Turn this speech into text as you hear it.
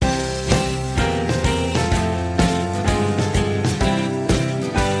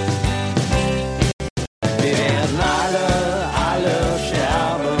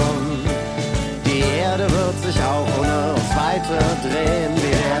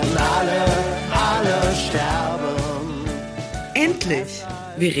Endlich.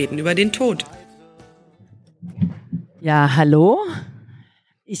 Wir reden über den Tod. Ja, hallo.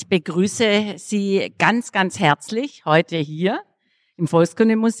 Ich begrüße Sie ganz, ganz herzlich heute hier im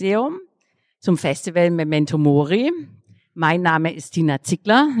Volkskundemuseum zum Festival Memento Mori. Mein Name ist Tina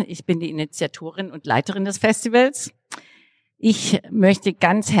Ziegler. Ich bin die Initiatorin und Leiterin des Festivals. Ich möchte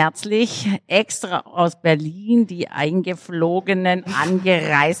ganz herzlich extra aus Berlin die eingeflogenen,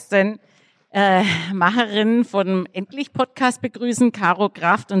 angereisten Macherinnen vom Endlich Podcast begrüßen, Caro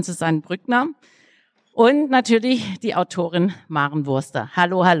Kraft und Susanne Brückner. Und natürlich die Autorin Maren Wurster.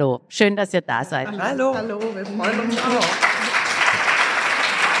 Hallo, hallo. Schön, dass ihr da seid. Hallo. Hallo, wir freuen uns auch.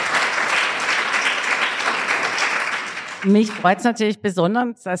 Mich freut es natürlich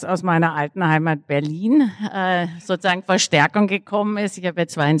besonders, dass aus meiner alten Heimat Berlin sozusagen Verstärkung gekommen ist. Ich habe ja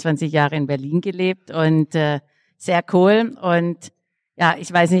 22 Jahre in Berlin gelebt und sehr cool. Und ja,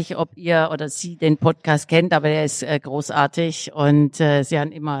 ich weiß nicht, ob ihr oder Sie den Podcast kennt, aber der ist großartig und Sie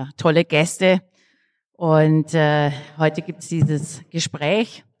haben immer tolle Gäste. Und heute gibt es dieses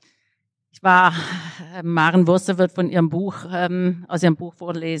Gespräch. Maren Wurster wird von ihrem Buch, aus ihrem Buch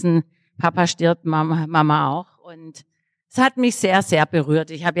vorlesen, Papa stirbt, Mama auch. Und es hat mich sehr, sehr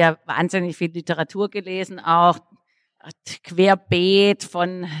berührt. Ich habe ja wahnsinnig viel Literatur gelesen, auch querbeet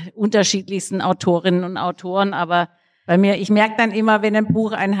von unterschiedlichsten Autorinnen und Autoren. Aber bei mir, ich merke dann immer, wenn ein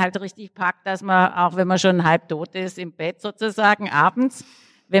Buch einen halt richtig packt, dass man, auch wenn man schon halb tot ist, im Bett sozusagen, abends,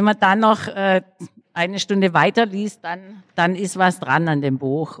 wenn man dann noch eine Stunde weiter liest, dann ist was dran an dem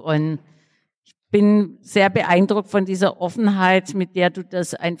Buch. Und ich bin sehr beeindruckt von dieser Offenheit, mit der du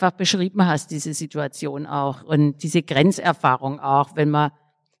das einfach beschrieben hast, diese Situation auch. Und diese Grenzerfahrung auch, wenn man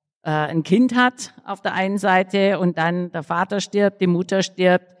ein Kind hat auf der einen Seite und dann der Vater stirbt, die Mutter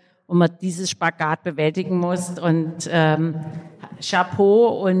stirbt und man dieses Spagat bewältigen muss. Und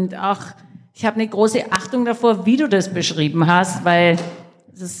Chapeau und auch, ich habe eine große Achtung davor, wie du das beschrieben hast, weil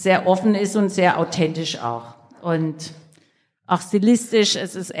es sehr offen ist und sehr authentisch auch. Und auch stilistisch,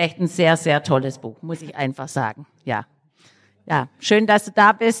 es ist echt ein sehr, sehr tolles Buch, muss ich einfach sagen. Ja, schön, dass du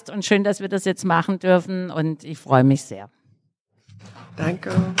da bist und schön, dass wir das jetzt machen dürfen und ich freue mich sehr.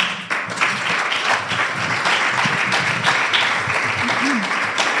 Danke.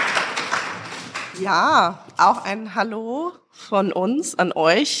 Ja, auch ein Hallo von uns an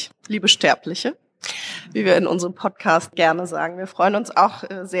euch, liebe Sterbliche, wie wir in unserem Podcast gerne sagen. Wir freuen uns auch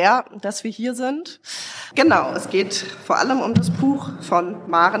sehr, dass wir hier sind. Genau, es geht vor allem um das Buch von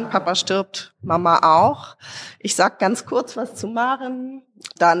Maren, Papa stirbt, Mama auch. Ich sag ganz kurz was zu Maren,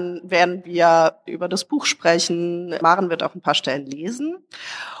 dann werden wir über das Buch sprechen. Maren wird auch ein paar Stellen lesen.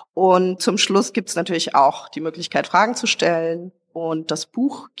 Und zum Schluss gibt es natürlich auch die Möglichkeit, Fragen zu stellen. Und das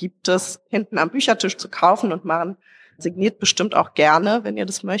Buch gibt es hinten am Büchertisch zu kaufen und Maren signiert bestimmt auch gerne, wenn ihr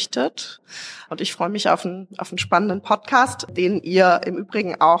das möchtet. Und ich freue mich auf einen spannenden Podcast, den ihr im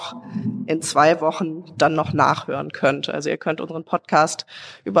Übrigen auch in 2 Wochen dann noch nachhören könnt. Also ihr könnt unseren Podcast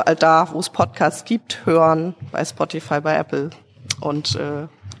überall da, wo es Podcasts gibt, hören, bei Spotify, bei Apple und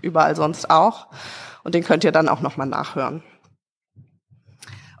überall sonst auch. Und den könnt ihr dann auch nochmal nachhören.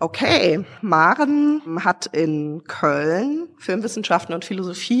 Okay, Maren hat in Köln Filmwissenschaften und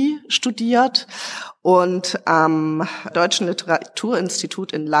Philosophie studiert und am Deutschen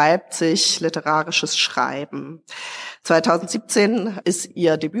Literaturinstitut in Leipzig literarisches Schreiben. 2017 ist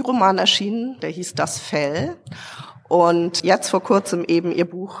ihr Debütroman erschienen, der hieß Das Fell. Und jetzt vor kurzem eben ihr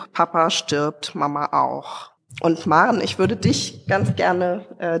Buch Papa stirbt, Mama auch. Und Maren, ich würde dich ganz gerne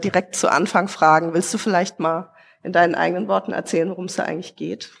direkt zu Anfang fragen, willst du vielleicht mal in deinen eigenen Worten erzählen, worum es da eigentlich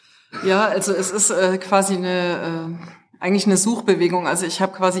geht? Ja, also es ist quasi eigentlich eine Suchbewegung. Also ich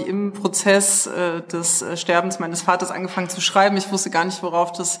habe quasi im Prozess des Sterbens meines Vaters angefangen zu schreiben. Ich wusste gar nicht,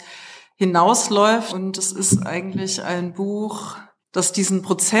 worauf das hinausläuft. Und es ist eigentlich ein Buch, das diesen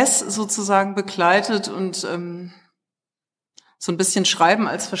Prozess sozusagen begleitet und so ein bisschen Schreiben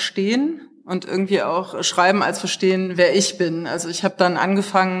als Verstehen und irgendwie auch Schreiben als Verstehen, wer ich bin. Also ich habe dann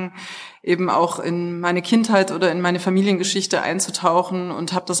angefangen, eben auch in meine Kindheit oder in meine Familiengeschichte einzutauchen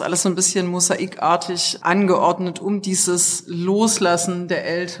und habe das alles so ein bisschen mosaikartig angeordnet um dieses Loslassen der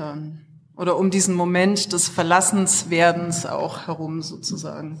Eltern oder um diesen Moment des Verlassenwerdens auch herum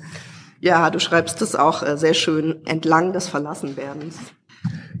sozusagen. Ja, du schreibst das auch sehr schön, entlang des Verlassenwerdens.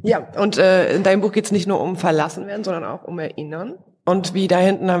 Ja, und in deinem Buch geht es nicht nur um Verlassenwerden, sondern auch um Erinnern. Und wie da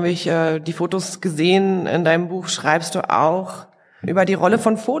hinten habe ich die Fotos gesehen, in deinem Buch schreibst du auch über die Rolle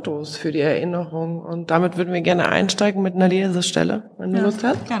von Fotos für die Erinnerung. Und damit würden wir gerne einsteigen mit einer Lesestelle, wenn du Lust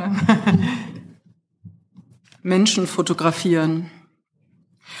hast. Gerne. Menschen fotografieren.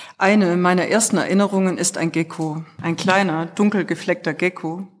 Eine meiner ersten Erinnerungen ist ein Gecko, ein kleiner, dunkel gefleckter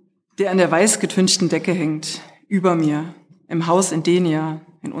Gecko, der an der weiß getünchten Decke hängt, über mir. im Haus in Denia,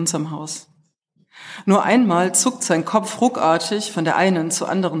 in unserem Haus. Nur einmal zuckt sein Kopf ruckartig von der einen zur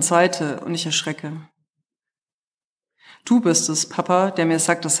anderen Seite und ich erschrecke. Du bist es, Papa, der mir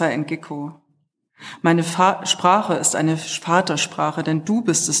sagt, das sei ein Gecko. Meine Sprache ist eine Vatersprache, denn du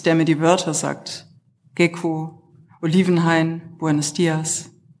bist es, der mir die Wörter sagt. Gecko, Olivenhain, Buenos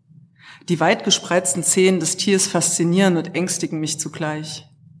Dias. Die weit gespreizten Zehen des Tiers faszinieren und ängstigen mich zugleich.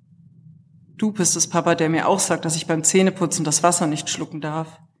 Du bist es, Papa, der mir auch sagt, dass ich beim Zähneputzen das Wasser nicht schlucken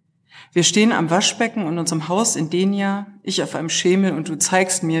darf. Wir stehen am Waschbecken in unserem Haus in Denia, ich auf einem Schemel und du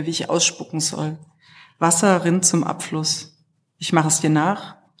zeigst mir, wie ich ausspucken soll. Wasser rinnt zum Abfluss. Ich mache es dir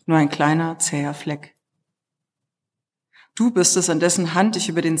nach, nur ein kleiner, zäher Fleck. Du bist es, an dessen Hand ich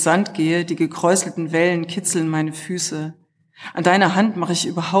über den Sand gehe, die gekräuselten Wellen kitzeln meine Füße. An deiner Hand mache ich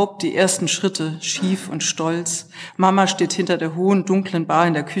überhaupt die ersten Schritte, schief und stolz. Mama steht hinter der hohen, dunklen Bar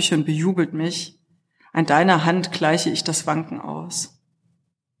in der Küche und bejubelt mich. An deiner Hand gleiche ich das Wanken aus.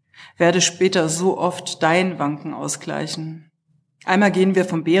 Werde später so oft dein Wanken ausgleichen. Einmal gehen wir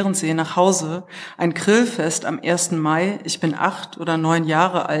vom Bärensee nach Hause, ein Grillfest am 1. Mai. Ich bin 8 oder 9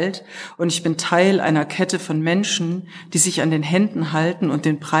 Jahre alt und ich bin Teil einer Kette von Menschen, die sich an den Händen halten und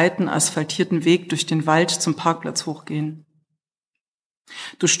den breiten, asphaltierten Weg durch den Wald zum Parkplatz hochgehen.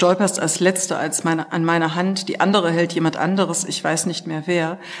 Du stolperst als Letzter an meiner Hand, die andere hält jemand anderes, ich weiß nicht mehr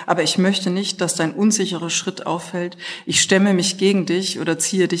wer, aber ich möchte nicht, dass dein unsicherer Schritt auffällt. Ich stemme mich gegen dich oder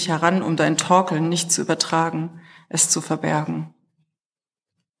ziehe dich heran, um dein Torkeln nicht zu übertragen, es zu verbergen.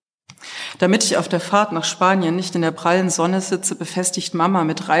 Damit ich auf der Fahrt nach Spanien nicht in der prallen Sonne sitze, befestigt Mama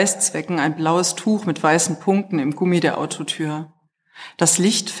mit Reißzwecken ein blaues Tuch mit weißen Punkten im Gummi der Autotür. Das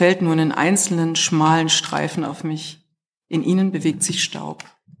Licht fällt nur in einzelnen, schmalen Streifen auf mich. In ihnen bewegt sich Staub.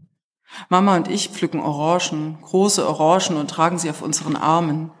 Mama und ich pflücken Orangen, große Orangen und tragen sie auf unseren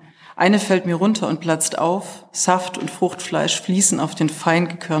Armen. Eine fällt mir runter und platzt auf. Saft und Fruchtfleisch fließen auf den fein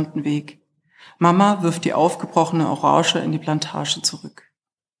gekörnten Weg. Mama wirft die aufgebrochene Orange in die Plantage zurück.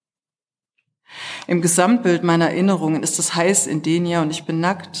 Im Gesamtbild meiner Erinnerungen ist es heiß in Denia und ich bin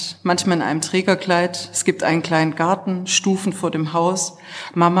nackt, manchmal in einem Trägerkleid. Es gibt einen kleinen Garten, Stufen vor dem Haus.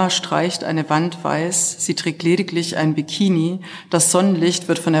 Mama streicht eine Wand weiß. Sie trägt lediglich ein Bikini. Das Sonnenlicht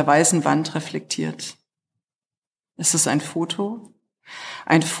wird von der weißen Wand reflektiert. Ist es ein Foto?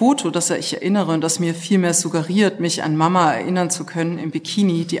 Ein Foto, das ich erinnere und das mir vielmehr suggeriert, mich an Mama erinnern zu können, im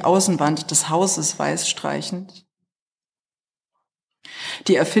Bikini die Außenwand des Hauses weiß streichend.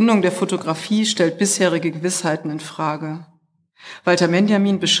 Die Erfindung der Fotografie stellt bisherige Gewissheiten in Frage. Walter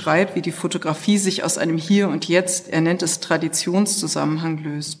Benjamin beschreibt, wie die Fotografie sich aus einem Hier und Jetzt, er nennt es Traditionszusammenhang,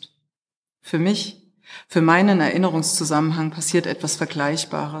 löst. Für mich, für meinen Erinnerungszusammenhang passiert etwas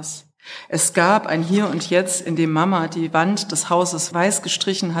Vergleichbares. Es gab ein Hier und Jetzt, in dem Mama die Wand des Hauses weiß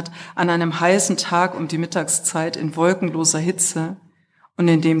gestrichen hat, an einem heißen Tag um die Mittagszeit in wolkenloser Hitze, und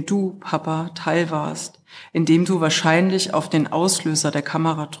in dem du, Papa, Teil warst, in dem du wahrscheinlich auf den Auslöser der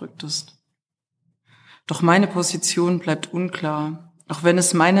Kamera drücktest. Doch meine Position bleibt unklar, auch wenn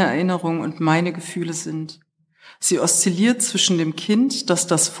es meine Erinnerungen und meine Gefühle sind. Sie oszilliert zwischen dem Kind, das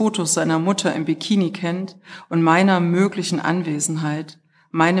das Foto seiner Mutter im Bikini kennt, und meiner möglichen Anwesenheit,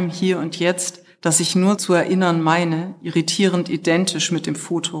 meinem Hier und Jetzt, das ich nur zu erinnern meine, irritierend identisch mit dem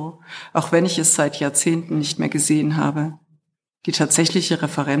Foto, auch wenn ich es seit Jahrzehnten nicht mehr gesehen habe. Die tatsächliche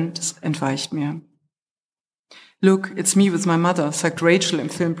Referenz entweicht mir. Look, it's me with my mother, sagt Rachel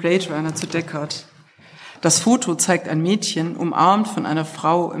im Film Blade Runner zu Deckard. Das Foto zeigt ein Mädchen, umarmt von einer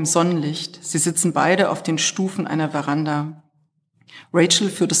Frau im Sonnenlicht. Sie sitzen beide auf den Stufen einer Veranda.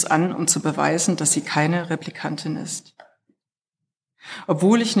 Rachel führt es an, um zu beweisen, dass sie keine Replikantin ist.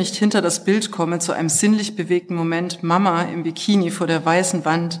 Obwohl ich nicht hinter das Bild komme, zu einem sinnlich bewegten Moment Mama im Bikini vor der weißen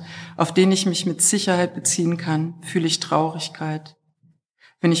Wand, auf den ich mich mit Sicherheit beziehen kann, fühle ich Traurigkeit.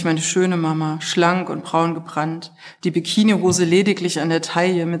 Wenn ich meine schöne Mama, schlank und braun gebrannt, die Bikinihose lediglich an der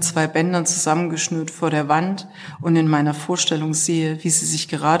Taille mit 2 Bändern zusammengeschnürt vor der Wand und in meiner Vorstellung sehe, wie sie sich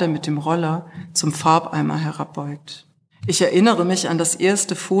gerade mit dem Roller zum Farbeimer herabbeugt. Ich erinnere mich an das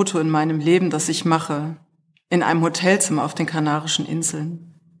erste Foto in meinem Leben, das ich mache, in einem Hotelzimmer auf den Kanarischen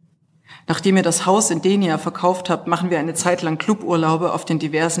Inseln. Nachdem ihr das Haus in Denia verkauft habt, machen wir eine Zeit lang Cluburlaube auf den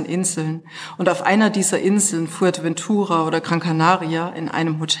diversen Inseln. Und auf einer dieser Inseln, Fuerteventura oder Gran Canaria, in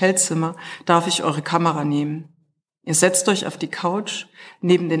einem Hotelzimmer, darf ich eure Kamera nehmen. Ihr setzt euch auf die Couch,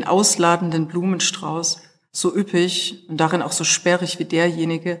 neben den ausladenden Blumenstrauß, so üppig und darin auch so sperrig wie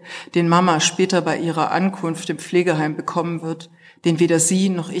derjenige, den Mama später bei ihrer Ankunft im Pflegeheim bekommen wird, den weder sie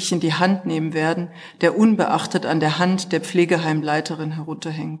noch ich in die Hand nehmen werden, der unbeachtet an der Hand der Pflegeheimleiterin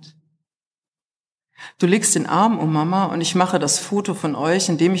herunterhängt. Du legst den Arm um Mama und ich mache das Foto von euch,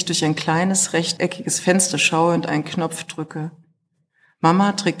 indem ich durch ein kleines, rechteckiges Fenster schaue und einen Knopf drücke.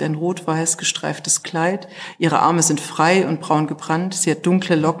 Mama trägt ein rot-weiß gestreiftes Kleid, ihre Arme sind frei und braun gebrannt, sie hat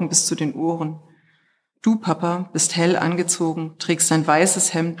dunkle Locken bis zu den Ohren. Du, Papa, bist hell angezogen, trägst ein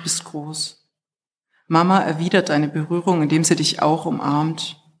weißes Hemd, bist groß. Mama erwidert deine Berührung, indem sie dich auch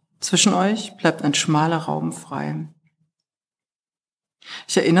umarmt. Zwischen euch bleibt ein schmaler Raum frei.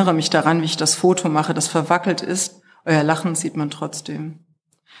 Ich erinnere mich daran, wie ich das Foto mache, das verwackelt ist. Euer Lachen sieht man trotzdem.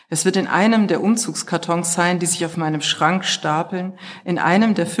 Es wird in einem der Umzugskartons sein, die sich auf meinem Schrank stapeln, in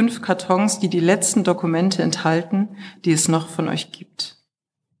einem der 5 Kartons, die die letzten Dokumente enthalten, die es noch von euch gibt.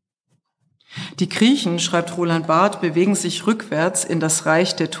 Die Griechen, schreibt Roland Barth, bewegen sich rückwärts in das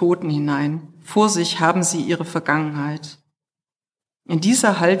Reich der Toten hinein. Vor sich haben sie ihre Vergangenheit. In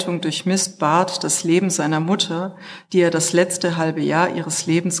dieser Haltung durchmisst Barth das Leben seiner Mutter, die er das letzte halbe Jahr ihres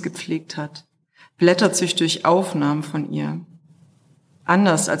Lebens gepflegt hat, blättert sich durch Aufnahmen von ihr.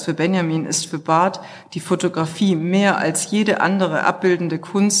 Anders als für Benjamin ist für Barth die Fotografie mehr als jede andere abbildende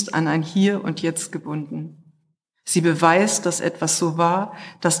Kunst an ein Hier und Jetzt gebunden. Sie beweist, dass etwas so war,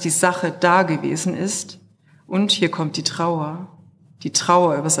 dass die Sache da gewesen ist. Und hier kommt die Trauer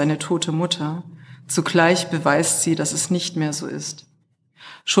über seine tote Mutter. Zugleich beweist sie, dass es nicht mehr so ist.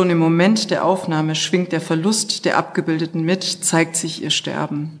 Schon im Moment der Aufnahme schwingt der Verlust der Abgebildeten mit, zeigt sich ihr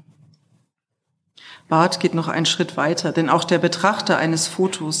Sterben. Barth geht noch einen Schritt weiter, denn auch der Betrachter eines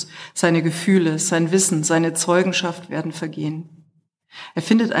Fotos, seine Gefühle, sein Wissen, seine Zeugenschaft werden vergehen. Er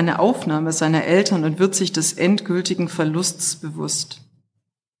findet eine Aufnahme seiner Eltern und wird sich des endgültigen Verlusts bewusst.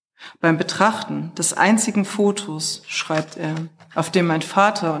 Beim Betrachten des einzigen Fotos, schreibt er, auf dem mein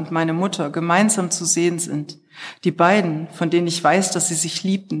Vater und meine Mutter gemeinsam zu sehen sind, die beiden, von denen ich weiß, dass sie sich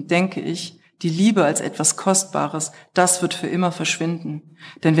liebten, denke ich, die Liebe als etwas Kostbares, das wird für immer verschwinden.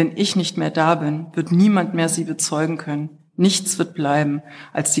 Denn wenn ich nicht mehr da bin, wird niemand mehr sie bezeugen können. Nichts wird bleiben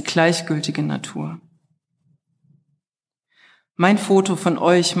als die gleichgültige Natur. Mein Foto von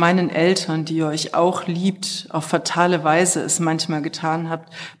euch, meinen Eltern, die ihr euch auch liebt, auf fatale Weise es manchmal getan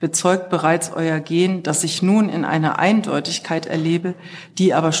habt, bezeugt bereits euer Gehen, das ich nun in einer Eindeutigkeit erlebe,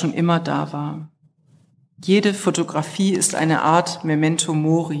 die aber schon immer da war. Jede Fotografie ist eine Art Memento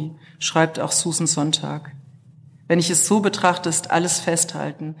Mori, schreibt auch Susan Sontag. Wenn ich es so betrachte, ist alles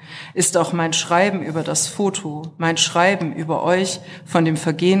festhalten, ist auch mein Schreiben über das Foto, mein Schreiben über euch von dem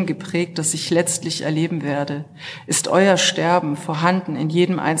Vergehen geprägt, das ich letztlich erleben werde. Ist euer Sterben vorhanden in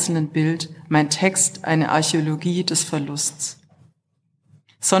jedem einzelnen Bild, mein Text eine Archäologie des Verlusts.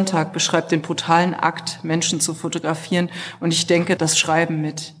 Sontag beschreibt den brutalen Akt, Menschen zu fotografieren, und ich denke das Schreiben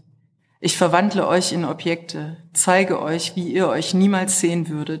mit. Ich verwandle euch in Objekte, zeige euch, wie ihr euch niemals sehen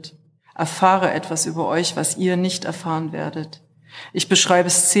würdet, erfahre etwas über euch, was ihr nicht erfahren werdet. Ich beschreibe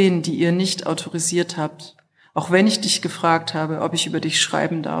Szenen, die ihr nicht autorisiert habt, auch wenn ich dich gefragt habe, ob ich über dich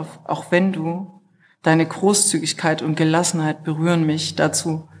schreiben darf, auch wenn du, deine Großzügigkeit und Gelassenheit berühren mich,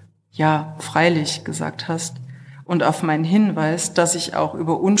 dazu ja, freilich gesagt hast, und auf meinen Hinweis, dass ich auch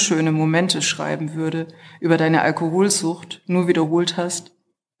über unschöne Momente schreiben würde, über deine Alkoholsucht, nur wiederholt hast,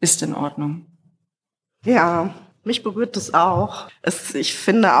 ist in Ordnung. Ja, mich berührt das auch. Ich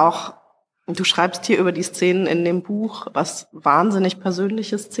finde auch, du schreibst hier über die Szenen in dem Buch, was wahnsinnig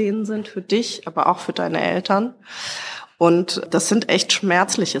persönliche Szenen sind für dich, aber auch für deine Eltern. Und das sind echt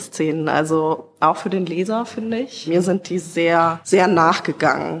schmerzliche Szenen, also auch für den Leser, finde ich. Mir sind die sehr, sehr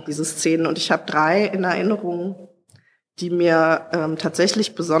nachgegangen, diese Szenen. Und ich habe 3 in Erinnerung, die mir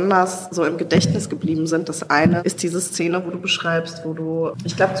tatsächlich besonders so im Gedächtnis geblieben sind. Das eine ist diese Szene, wo du beschreibst, wo du,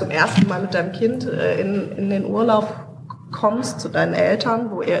 ich glaube, zum ersten Mal mit deinem Kind in den Urlaub kommst zu deinen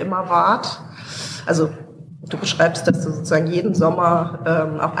Eltern, wo ihr immer wart. Also du beschreibst, dass du sozusagen jeden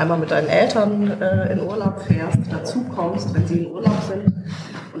Sommer auch einmal mit deinen Eltern in Urlaub fährst, dazu kommst, wenn sie in Urlaub sind.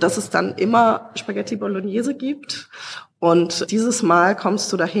 Und dass es dann immer Spaghetti Bolognese gibt. Und dieses Mal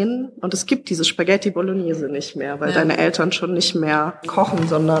kommst du dahin und es gibt diese Spaghetti Bolognese nicht mehr, weil deine Eltern schon nicht mehr kochen,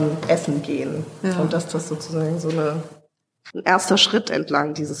 sondern essen gehen. Ja. Und dass das sozusagen so ein erster Schritt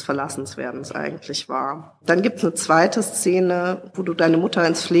entlang dieses Verlassenswerdens eigentlich war. Dann gibt's eine zweite Szene, wo du deine Mutter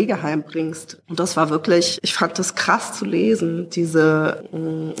ins Pflegeheim bringst. Und das war wirklich, ich fand das krass zu lesen.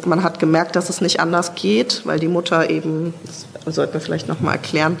 Man hat gemerkt, dass es nicht anders geht, weil die Mutter eben, das sollten wir vielleicht nochmal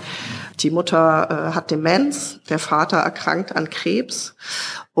erklären, die Mutter hat Demenz, der Vater erkrankt an Krebs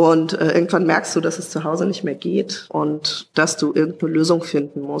und irgendwann merkst du, dass es zu Hause nicht mehr geht und dass du irgendeine Lösung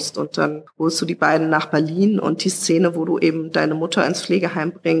finden musst. Und dann holst du die beiden nach Berlin und die Szene, wo du eben deine Mutter ins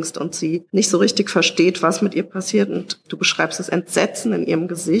Pflegeheim bringst und sie nicht so richtig versteht, was mit ihr passiert, und du beschreibst das Entsetzen in ihrem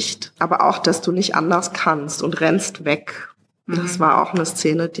Gesicht, aber auch, dass du nicht anders kannst und rennst weg. Das war auch eine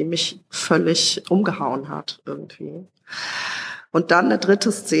Szene, die mich völlig umgehauen hat irgendwie. Und dann eine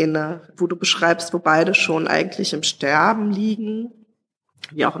dritte Szene, wo du beschreibst, wo beide schon eigentlich im Sterben liegen,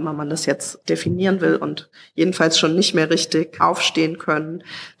 wie auch immer man das jetzt definieren will, und jedenfalls schon nicht mehr richtig aufstehen können.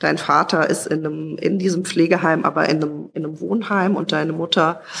 Dein Vater ist in diesem Pflegeheim, aber in einem Wohnheim, und deine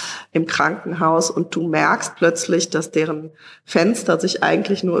Mutter im Krankenhaus, und du merkst plötzlich, dass deren Fenster sich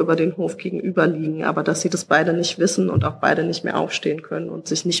eigentlich nur über den Hof gegenüber liegen, aber dass sie das beide nicht wissen und auch beide nicht mehr aufstehen können und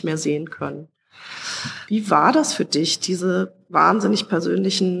sich nicht mehr sehen können. Wie war das für dich, diese wahnsinnig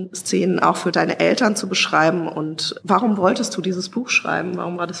persönlichen Szenen auch für deine Eltern zu beschreiben, und warum wolltest du dieses Buch schreiben?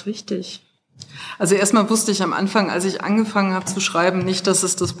 Warum war das wichtig? Also erstmal wusste ich am Anfang, als ich angefangen habe zu schreiben, nicht, dass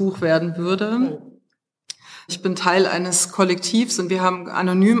es das Buch werden würde. Ich bin Teil eines Kollektivs und wir haben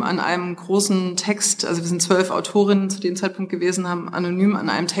anonym an einem großen Text, also wir sind 12 Autorinnen zu dem Zeitpunkt gewesen, haben anonym an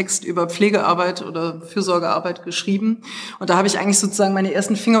einem Text über Pflegearbeit oder Fürsorgearbeit geschrieben. Und da habe ich eigentlich sozusagen meine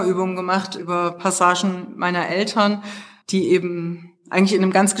ersten Fingerübungen gemacht über Passagen meiner Eltern, die eben eigentlich in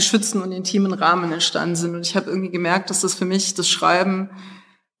einem ganz geschützten und intimen Rahmen entstanden sind. Und ich habe irgendwie gemerkt, dass das für mich das Schreiben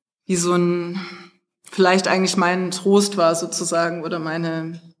wie so ein, vielleicht eigentlich mein Trost war sozusagen oder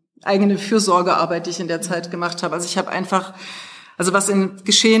meine eigene Fürsorgearbeit, die ich in der Zeit gemacht habe. Also ich habe einfach, also was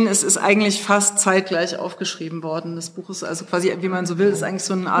geschehen ist, ist eigentlich fast zeitgleich aufgeschrieben worden. Das Buch ist also quasi, wie man so will, ist eigentlich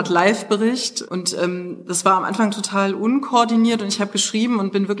so eine Art Live-Bericht. Und das war am Anfang total unkoordiniert und ich habe geschrieben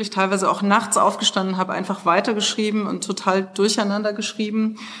und bin wirklich teilweise auch nachts aufgestanden, habe einfach weitergeschrieben und total durcheinander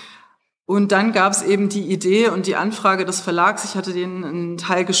geschrieben. Und dann gab es eben die Idee und die Anfrage des Verlags. Ich hatte denen einen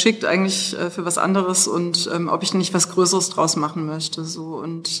Teil geschickt, eigentlich für was anderes, und ob ich nicht was Größeres draus machen möchte. So.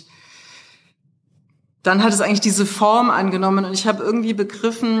 Und dann hat es eigentlich diese Form angenommen und ich habe irgendwie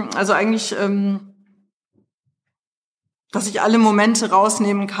begriffen, also eigentlich, dass ich alle Momente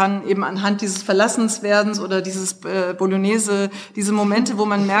rausnehmen kann, eben anhand dieses Verlassenswerdens oder dieses Bolognese, diese Momente, wo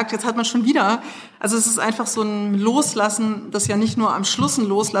man merkt, jetzt hat man schon wieder, also es ist einfach so ein Loslassen, das ja nicht nur am Schluss ein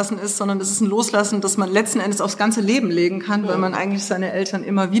Loslassen ist, sondern es ist ein Loslassen, das man letzten Endes aufs ganze Leben legen kann, weil man eigentlich seine Eltern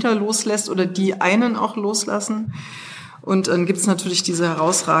immer wieder loslässt oder die einen auch loslassen. Und dann gibt's natürlich diese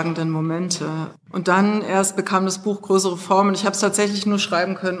herausragenden Momente. Und dann erst bekam das Buch größere Form und ich habe es tatsächlich nur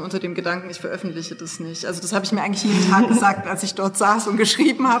schreiben können unter dem Gedanken, ich veröffentliche das nicht. Also das habe ich mir eigentlich jeden Tag gesagt, als ich dort saß und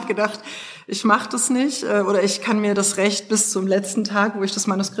geschrieben habe, gedacht, ich mache das nicht oder ich kann mir das Recht bis zum letzten Tag, wo ich das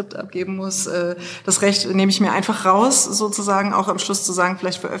Manuskript abgeben muss, das Recht nehme ich mir einfach raus, sozusagen auch am Schluss zu sagen,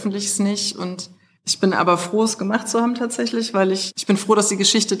 vielleicht veröffentliche ich es nicht. Und ich bin aber froh, es gemacht zu haben tatsächlich, weil ich bin froh, dass die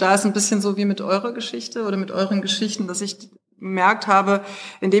Geschichte da ist, ein bisschen so wie mit eurer Geschichte oder mit euren Geschichten, dass ich gemerkt habe,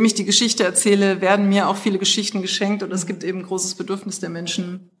 indem ich die Geschichte erzähle, werden mir auch viele Geschichten geschenkt und es gibt eben ein großes Bedürfnis der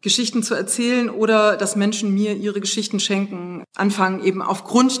Menschen, Geschichten zu erzählen oder dass Menschen mir ihre Geschichten schenken, anfangen eben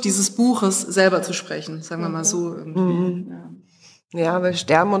aufgrund dieses Buches selber zu sprechen, sagen wir mal so irgendwie. Ja, weil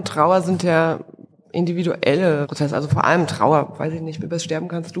Sterben und Trauer sind ja individuelle Prozesse, also vor allem Trauer, weiß ich nicht, über das Sterben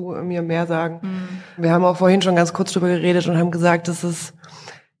kannst du mir mehr sagen. Wir haben auch vorhin schon ganz kurz drüber geredet und haben gesagt, dass es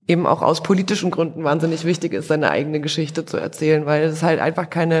eben auch aus politischen Gründen wahnsinnig wichtig ist, seine eigene Geschichte zu erzählen, weil es halt einfach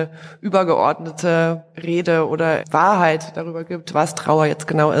keine übergeordnete Rede oder Wahrheit darüber gibt, was Trauer jetzt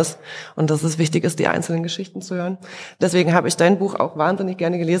genau ist und dass es wichtig ist, die einzelnen Geschichten zu hören. Deswegen habe ich dein Buch auch wahnsinnig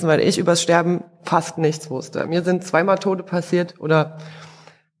gerne gelesen, weil ich über das Sterben fast nichts wusste. Mir sind zweimal Tode passiert oder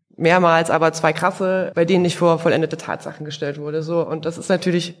mehrmals, aber zwei krasse, bei denen ich vor vollendete Tatsachen gestellt wurde. So, und das ist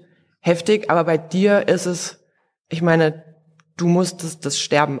natürlich heftig, aber bei dir ist es, ich meine, du musstest das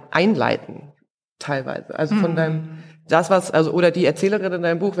Sterben einleiten, teilweise. Also von deinem, oder die Erzählerin in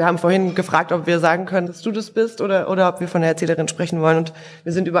deinem Buch, wir haben vorhin gefragt, ob wir sagen können, dass du das bist oder ob wir von der Erzählerin sprechen wollen. Und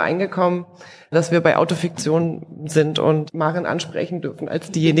wir sind übereingekommen, dass wir bei Autofiktion sind und Maren ansprechen dürfen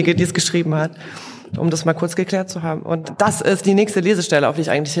als diejenige, die es geschrieben hat, um das mal kurz geklärt zu haben. Und das ist die nächste Lesestelle, auf die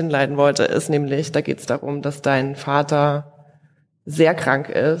ich eigentlich hinleiten wollte, ist nämlich, da geht es darum, dass dein Vater sehr krank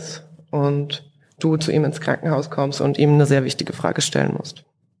ist und du zu ihm ins Krankenhaus kommst und ihm eine sehr wichtige Frage stellen musst.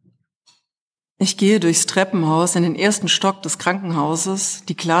 Ich gehe durchs Treppenhaus in den ersten Stock des Krankenhauses.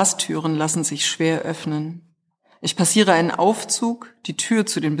 Die Glastüren lassen sich schwer öffnen. Ich passiere einen Aufzug. Die Tür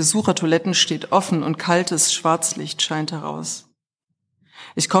zu den Besuchertoiletten steht offen und kaltes Schwarzlicht scheint heraus.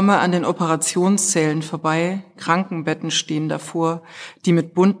 Ich komme an den Operationssälen vorbei. Krankenbetten stehen davor. Die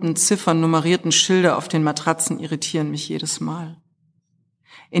mit bunten Ziffern nummerierten Schilder auf den Matratzen irritieren mich jedes Mal.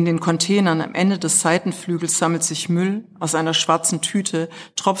 In den Containern am Ende des Seitenflügels sammelt sich Müll. Aus einer schwarzen Tüte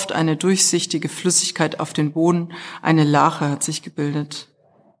tropft eine durchsichtige Flüssigkeit auf den Boden. Eine Lache hat sich gebildet.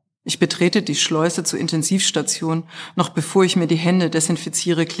 Ich betrete die Schleuse zur Intensivstation. Noch bevor ich mir die Hände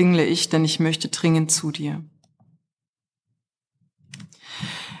desinfiziere, klingle ich, denn ich möchte dringend zu dir.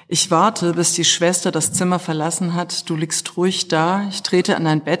 Ich warte, bis die Schwester das Zimmer verlassen hat. Du liegst ruhig da. Ich trete an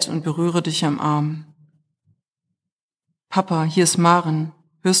dein Bett und berühre dich am Arm. Papa, hier ist Maren.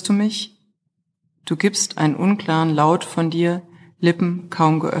 Hörst du mich? Du gibst einen unklaren Laut von dir, Lippen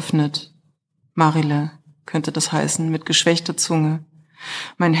kaum geöffnet. Marile, könnte das heißen, mit geschwächter Zunge.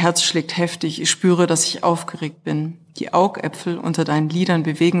 Mein Herz schlägt heftig, ich spüre, dass ich aufgeregt bin. Die Augäpfel unter deinen Lidern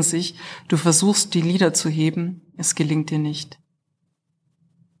bewegen sich, du versuchst, die Lider zu heben, es gelingt dir nicht.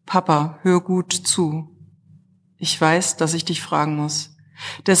 Papa, hör gut zu. Ich weiß, dass ich dich fragen muss.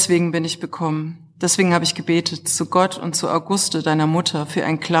 Deswegen bin ich bekommen. Deswegen habe ich gebetet zu Gott und zu Auguste, deiner Mutter, für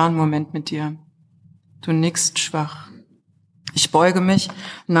einen klaren Moment mit dir. Du nickst schwach. Ich beuge mich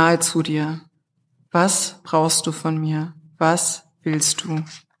nahe zu dir. Was brauchst du von mir? Was willst du?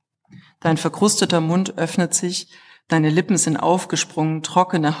 Dein verkrusteter Mund öffnet sich, deine Lippen sind aufgesprungen,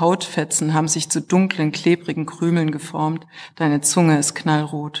 trockene Hautfetzen haben sich zu dunklen, klebrigen Krümeln geformt, deine Zunge ist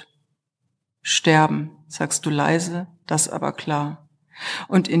knallrot. Sterben, sagst du leise, das aber klar.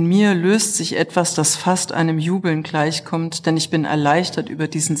 Und in mir löst sich etwas, das fast einem Jubeln gleichkommt, denn ich bin erleichtert über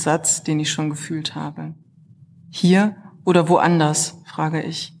diesen Satz, den ich schon gefühlt habe. Hier oder woanders, frage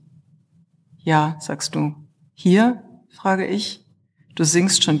ich. Ja, sagst du. Hier, frage ich. Du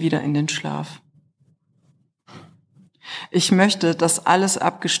sinkst schon wieder in den Schlaf. Ich möchte, dass alles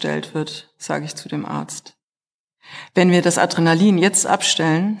abgestellt wird, sage ich zu dem Arzt. Wenn wir das Adrenalin jetzt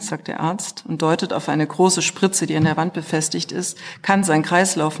abstellen, sagt der Arzt und deutet auf eine große Spritze, die an der Wand befestigt ist, kann sein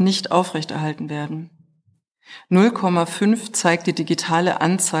Kreislauf nicht aufrechterhalten werden. 0,5 zeigt die digitale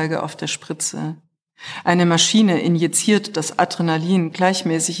Anzeige auf der Spritze. Eine Maschine injiziert das Adrenalin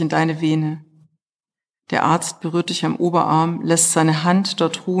gleichmäßig in deine Vene. Der Arzt berührt dich am Oberarm, lässt seine Hand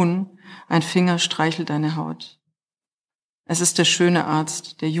dort ruhen, ein Finger streichelt deine Haut. Es ist der schöne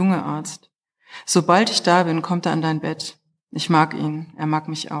Arzt, der junge Arzt. Sobald ich da bin, kommt er an dein Bett. Ich mag ihn, er mag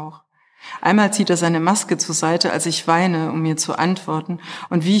mich auch. Einmal zieht er seine Maske zur Seite, als ich weine, um mir zu antworten,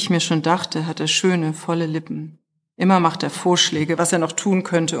 und wie ich mir schon dachte, hat er schöne, volle Lippen. Immer macht er Vorschläge, was er noch tun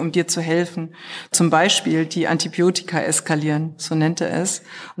könnte, um dir zu helfen. Zum Beispiel die Antibiotika eskalieren, so nennt er es,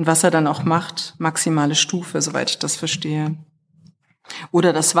 und was er dann auch macht, maximale Stufe, soweit ich das verstehe.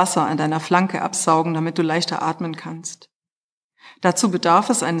 Oder das Wasser an deiner Flanke absaugen, damit du leichter atmen kannst. Dazu bedarf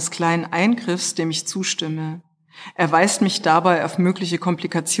es eines kleinen Eingriffs, dem ich zustimme. Er weist mich dabei auf mögliche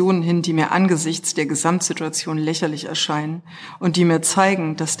Komplikationen hin, die mir angesichts der Gesamtsituation lächerlich erscheinen und die mir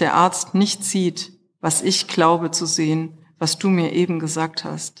zeigen, dass der Arzt nicht sieht, was ich glaube zu sehen, was du mir eben gesagt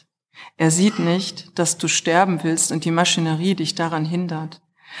hast. Er sieht nicht, dass du sterben willst und die Maschinerie dich daran hindert.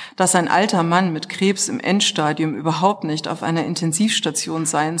 Dass ein alter Mann mit Krebs im Endstadium überhaupt nicht auf einer Intensivstation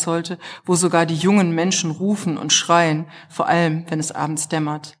sein sollte, wo sogar die jungen Menschen rufen und schreien, vor allem, wenn es abends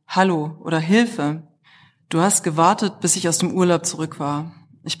dämmert. Hallo oder Hilfe. Du hast gewartet, bis ich aus dem Urlaub zurück war.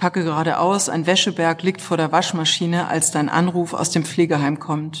 Ich packe gerade aus, ein Wäscheberg liegt vor der Waschmaschine, als dein Anruf aus dem Pflegeheim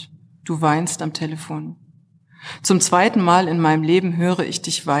kommt. Du weinst am Telefon. Zum zweiten Mal in meinem Leben höre ich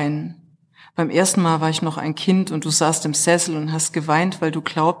dich weinen. Beim ersten Mal war ich noch ein Kind und du saßt im Sessel und hast geweint, weil du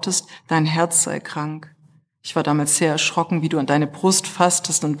glaubtest, dein Herz sei krank. Ich war damals sehr erschrocken, wie du an deine Brust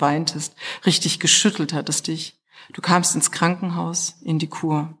fasstest und weintest. Richtig geschüttelt hattest dich. Du kamst ins Krankenhaus, in die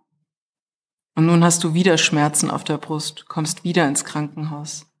Kur. Und nun hast du wieder Schmerzen auf der Brust, kommst wieder ins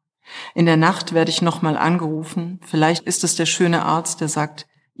Krankenhaus. In der Nacht werde ich nochmal angerufen. Vielleicht ist es der schöne Arzt, der sagt,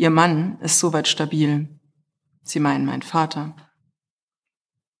 Ihr Mann ist soweit stabil. Sie meinen meinen Vater.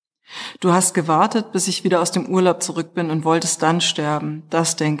 Du hast gewartet, bis ich wieder aus dem Urlaub zurück bin und wolltest dann sterben,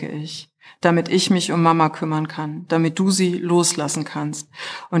 das denke ich, damit ich mich um Mama kümmern kann, damit du sie loslassen kannst.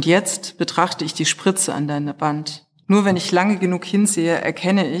 Und jetzt betrachte ich die Spritze an deiner Wand. Nur wenn ich lange genug hinsehe,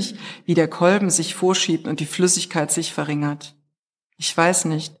 erkenne ich, wie der Kolben sich vorschiebt und die Flüssigkeit sich verringert. Ich weiß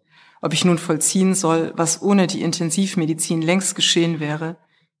nicht, ob ich nun vollziehen soll, was ohne die Intensivmedizin längst geschehen wäre.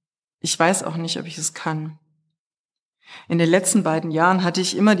 Ich weiß auch nicht, ob ich es kann. In den letzten 2 Jahren hatte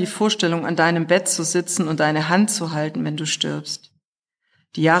ich immer die Vorstellung, an deinem Bett zu sitzen und deine Hand zu halten, wenn du stirbst.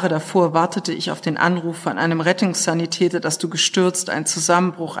 Die Jahre davor wartete ich auf den Anruf von einem Rettungssanitäter, dass du gestürzt, einen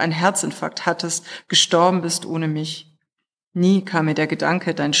Zusammenbruch, einen Herzinfarkt hattest, gestorben bist ohne mich. Nie kam mir der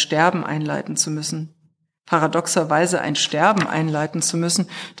Gedanke, dein Sterben einleiten zu müssen. Paradoxerweise ein Sterben einleiten zu müssen,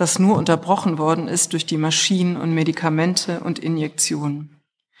 das nur unterbrochen worden ist durch die Maschinen und Medikamente und Injektionen.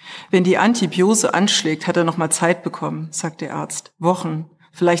 Wenn die Antibiose anschlägt, hat er noch mal Zeit bekommen, sagt der Arzt. Wochen,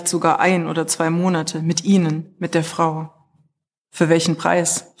 vielleicht sogar 1 oder 2 Monate mit Ihnen, mit der Frau. Für welchen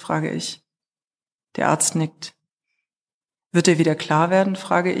Preis, frage ich. Der Arzt nickt. Wird dir wieder klar werden,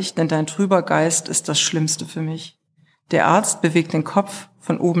 frage ich, denn dein trüber Geist ist das Schlimmste für mich. Der Arzt bewegt den Kopf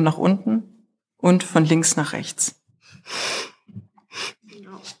von oben nach unten und von links nach rechts.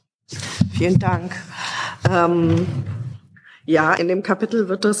 Vielen Dank. Ja, in dem Kapitel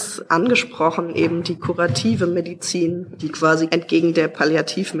wird es angesprochen, eben die kurative Medizin, die quasi entgegen der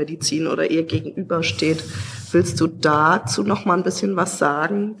Palliativmedizin oder ihr gegenübersteht. Willst du dazu noch mal ein bisschen was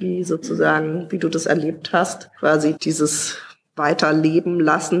sagen, wie du das erlebt hast, quasi dieses Weiterleben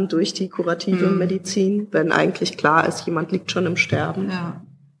lassen durch die kurative Medizin, wenn eigentlich klar ist, jemand liegt schon im Sterben? Ja.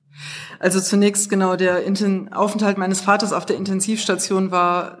 Also zunächst genau, der Aufenthalt meines Vaters auf der Intensivstation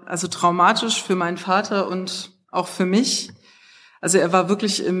war also traumatisch für meinen Vater und auch für mich. Also er war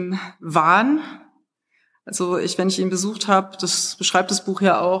wirklich im Wahn. Also wenn ich ihn besucht habe, das beschreibt das Buch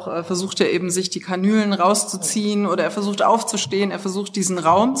ja auch, versucht er eben sich die Kanülen rauszuziehen oder er versucht aufzustehen, er versucht diesen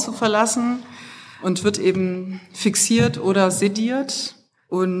Raum zu verlassen und wird eben fixiert oder sediert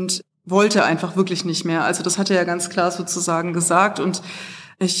und wollte einfach wirklich nicht mehr. Also das hat er ja ganz klar sozusagen gesagt und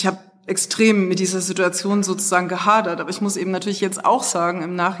ich habe extrem mit dieser Situation sozusagen gehadert. Aber ich muss eben natürlich jetzt auch sagen,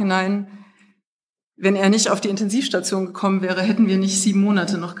 im Nachhinein, wenn er nicht auf die Intensivstation gekommen wäre, hätten wir nicht 7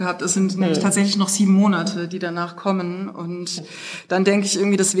 Monate noch gehabt. Es sind nämlich tatsächlich noch 7 Monate, die danach kommen. Und dann denke ich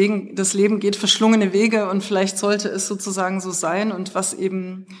irgendwie, deswegen, das Leben geht verschlungene Wege und vielleicht sollte es sozusagen so sein. Und was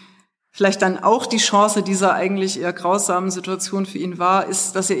eben vielleicht dann auch die Chance dieser eigentlich eher grausamen Situation für ihn war,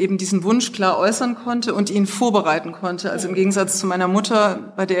 ist, dass er eben diesen Wunsch klar äußern konnte und ihn vorbereiten konnte. Also im Gegensatz zu meiner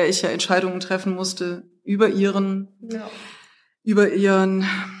Mutter, bei der ich ja Entscheidungen treffen musste über ihren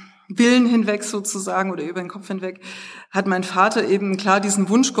Willen hinweg sozusagen oder über den Kopf hinweg, hat mein Vater eben klar diesen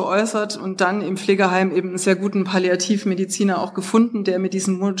Wunsch geäußert und dann im Pflegeheim eben einen sehr guten Palliativmediziner auch gefunden, der mit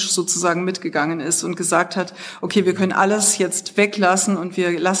diesem Wunsch sozusagen mitgegangen ist und gesagt hat, okay, wir können alles jetzt weglassen und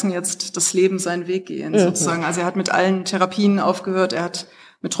wir lassen jetzt das Leben seinen Weg gehen sozusagen. Also er hat mit allen Therapien aufgehört, er hat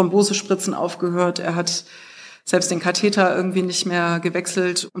mit Thrombosespritzen aufgehört, er hat selbst den Katheter irgendwie nicht mehr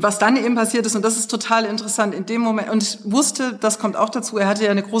gewechselt. Und was dann eben passiert ist, und das ist total interessant, in dem Moment, und ich wusste, das kommt auch dazu, er hatte ja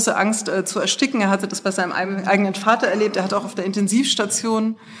eine große Angst zu ersticken, er hatte das bei seinem eigenen Vater erlebt, er hat auch auf der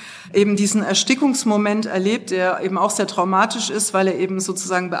Intensivstation eben diesen Erstickungsmoment erlebt, der eben auch sehr traumatisch ist, weil er eben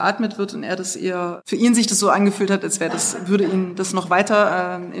sozusagen beatmet wird und er das eher, für ihn sich das so angefühlt hat, als würde ihn das noch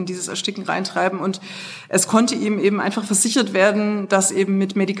weiter in dieses Ersticken reintreiben. Und es konnte ihm eben einfach versichert werden, dass eben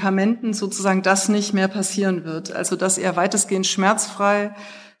mit Medikamenten sozusagen das nicht mehr passieren wird. Also dass er weitestgehend schmerzfrei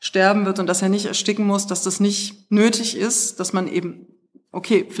sterben wird und dass er nicht ersticken muss, dass das nicht nötig ist, dass man eben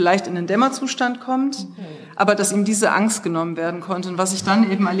vielleicht in den Dämmerzustand kommt, aber dass ihm diese Angst genommen werden konnte. Und was ich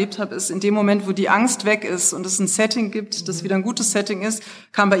dann eben erlebt habe, ist, in dem Moment, wo die Angst weg ist und es ein Setting gibt, das wieder ein gutes Setting ist,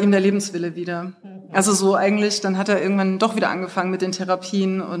 kam bei ihm der Lebenswille wieder. Also so eigentlich, dann hat er irgendwann doch wieder angefangen mit den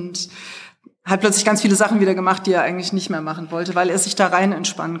Therapien und hat plötzlich ganz viele Sachen wieder gemacht, die er eigentlich nicht mehr machen wollte, weil er sich da rein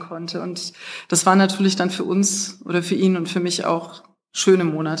entspannen konnte. Und das war natürlich dann für uns oder für ihn und für mich auch schöne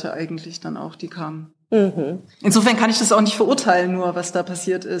Monate eigentlich dann auch, die kamen. Insofern kann ich das auch nicht verurteilen, nur was da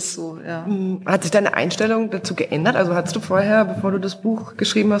passiert ist. So, ja. Hat sich deine Einstellung dazu geändert? Also hattest du vorher, bevor du das Buch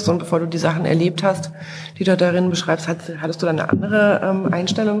geschrieben hast und bevor du die Sachen erlebt hast, die du darin beschreibst, hattest du dann eine andere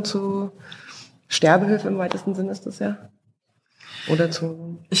Einstellung zu Sterbehilfe im weitesten Sinne, ist das ja? Oder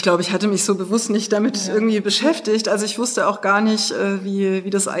zu? Ich glaube, ich hatte mich so bewusst nicht damit irgendwie beschäftigt. Also ich wusste auch gar nicht, wie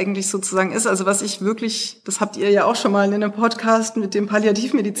das eigentlich sozusagen ist. Also was ich wirklich, das habt ihr ja auch schon mal in einem Podcast mit dem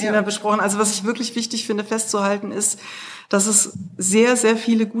Palliativmediziner besprochen. Also was ich wirklich wichtig finde festzuhalten ist, dass es sehr, sehr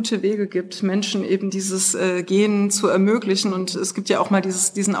viele gute Wege gibt, Menschen eben dieses Gehen zu ermöglichen. Und es gibt ja auch mal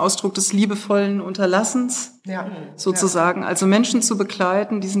diesen Ausdruck des liebevollen Unterlassens, sozusagen. Also Menschen zu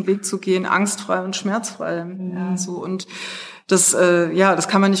begleiten, diesen Weg zu gehen, angstfrei und schmerzfrei. Ja, so. Und das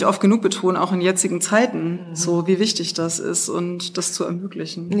kann man nicht oft genug betonen, auch in jetzigen Zeiten, so wie wichtig das ist und das zu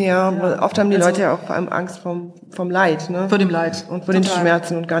ermöglichen. Ja, oft haben die Leute ja auch vor allem Angst vom Leid, ne? Vor dem Leid. Und vor den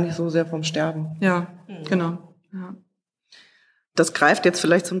Schmerzen und gar nicht so sehr vom Sterben. Ja, genau. Ja. Das greift jetzt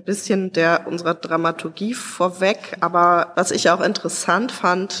vielleicht so ein bisschen unserer Dramaturgie vorweg, aber was ich auch interessant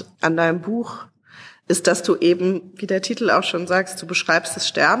fand an deinem Buch, ist, dass du eben, wie der Titel auch schon sagst, du beschreibst das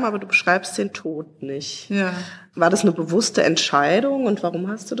Sterben, aber du beschreibst den Tod nicht. Ja. War das eine bewusste Entscheidung und warum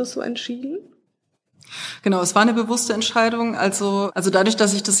hast du das so entschieden? Genau, es war eine bewusste Entscheidung. Also dadurch,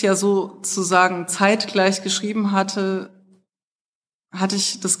 dass ich das ja sozusagen zeitgleich geschrieben hatte, hatte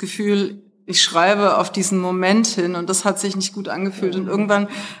ich das Gefühl, ich schreibe auf diesen Moment hin und das hat sich nicht gut angefühlt. Und irgendwann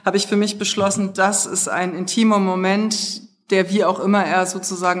habe ich für mich beschlossen, das ist ein intimer Moment, der wie auch immer er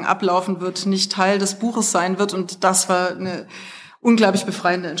sozusagen ablaufen wird, nicht Teil des Buches sein wird. Und das war eine unglaublich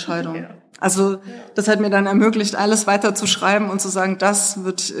befreiende Entscheidung. Ja. Also das hat mir dann ermöglicht, alles weiter zu schreiben und zu sagen, das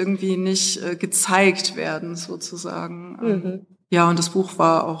wird irgendwie nicht gezeigt werden sozusagen. Ja, und das Buch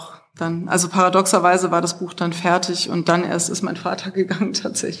war auch dann, also paradoxerweise war das Buch dann fertig und dann erst ist mein Vater gegangen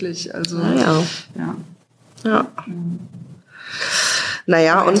tatsächlich. Also ja.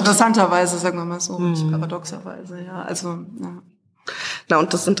 Naja, und interessanterweise, sagen wir mal so, paradoxerweise, ja. Also, ja. Na,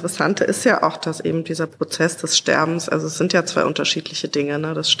 und das Interessante ist ja auch, dass eben dieser Prozess des Sterbens, also es sind ja zwei unterschiedliche Dinge,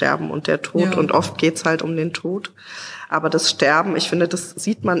 ne, das Sterben und der Tod, und oft geht's halt um den Tod. Aber das Sterben, ich finde, das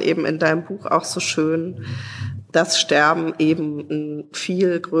sieht man eben in deinem Buch auch so schön, dass Sterben eben ein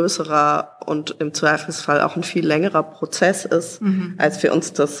viel größerer und im Zweifelsfall auch ein viel längerer Prozess ist, als wir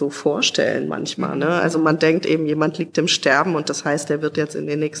uns das so vorstellen manchmal, ne? Also man denkt eben, jemand liegt im Sterben und das heißt, er wird jetzt in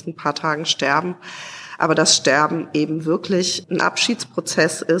den nächsten paar Tagen sterben. Aber das Sterben eben wirklich ein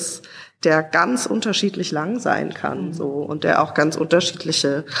Abschiedsprozess ist, der ganz unterschiedlich lang sein kann, so, und der auch ganz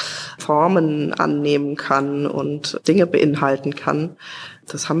unterschiedliche Formen annehmen kann und Dinge beinhalten kann.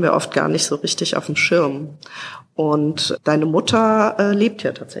 Das haben wir oft gar nicht so richtig auf dem Schirm. Und deine Mutter lebt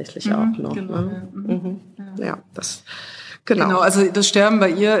ja tatsächlich auch noch. Genau, ne? Ja, das Genau, also das Sterben bei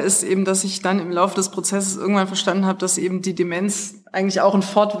ihr ist eben, dass ich dann im Laufe des Prozesses irgendwann verstanden habe, dass eben die Demenz eigentlich auch ein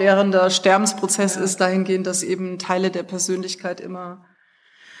fortwährender Sterbensprozess ist, dahingehend, dass eben Teile der Persönlichkeit immer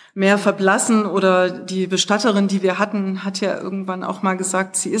mehr verblassen. Oder die Bestatterin, die wir hatten, hat ja irgendwann auch mal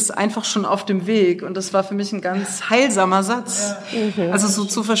gesagt, sie ist einfach schon auf dem Weg. Und das war für mich ein ganz heilsamer Satz. Also so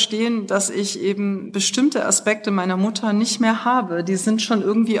zu verstehen, dass ich eben bestimmte Aspekte meiner Mutter nicht mehr habe. Die sind schon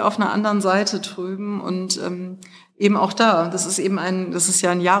irgendwie auf einer anderen Seite drüben und eben auch da. Das ist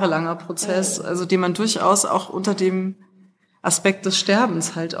ja ein jahrelanger Prozess, also den man durchaus auch unter dem Aspekt des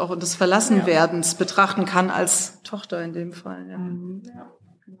Sterbens halt auch und des Verlassenwerdens betrachten kann als Tochter in dem Fall. Ja.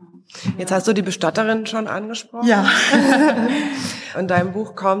 Jetzt hast du die Bestatterin schon angesprochen. Ja. In deinem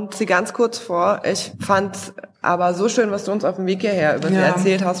Buch kommt sie ganz kurz vor. Ich fand aber so schön, was du uns auf dem Weg hierher über sie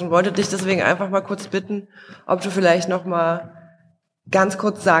erzählt hast, und wollte dich deswegen einfach mal kurz bitten, ob du vielleicht noch mal ganz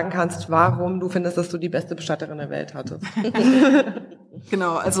kurz sagen kannst, warum du findest, dass du die beste Bestatterin der Welt hattest.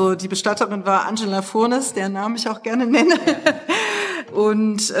 Genau, also die Bestatterin war Angela Furnes, deren Namen ich auch gerne nenne.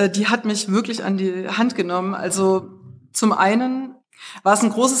 Und die hat mich wirklich an die Hand genommen. Also zum einen war es ein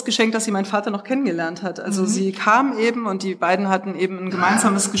großes Geschenk, dass sie meinen Vater noch kennengelernt hat. Also sie kam eben und die beiden hatten eben ein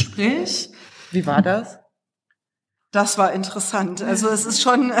gemeinsames Gespräch. Wie war das? Das war interessant. Also es ist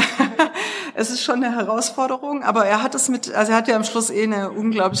schon eine Herausforderung, aber er hat ja am Schluss eine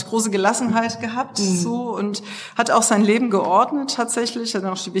unglaublich große Gelassenheit gehabt, so, und hat auch sein Leben geordnet tatsächlich. Er hat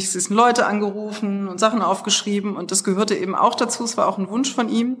auch die wichtigsten Leute angerufen und Sachen aufgeschrieben, und das gehörte eben auch dazu. Es war auch ein Wunsch von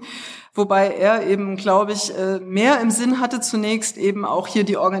ihm. Wobei er eben, glaube ich, mehr im Sinn hatte, zunächst eben auch hier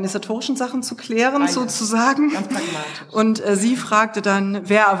die organisatorischen Sachen zu klären, sozusagen. Ganz pragmatisch. Und sie fragte dann,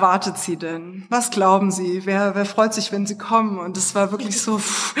 wer erwartet Sie denn? Was glauben Sie? Wer freut sich, wenn Sie kommen? Und es war wirklich so,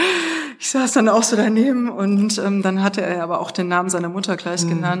 ich saß dann auch so daneben, und dann hatte er aber auch den Namen seiner Mutter gleich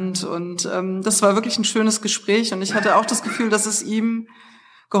genannt. Und das war wirklich ein schönes Gespräch. Und ich hatte auch das Gefühl, dass es ihm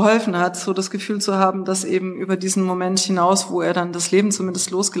geholfen hat, so das Gefühl zu haben, dass eben über diesen Moment hinaus, wo er dann das Leben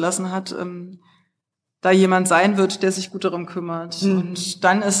zumindest losgelassen hat, da jemand sein wird, der sich gut darum kümmert. Und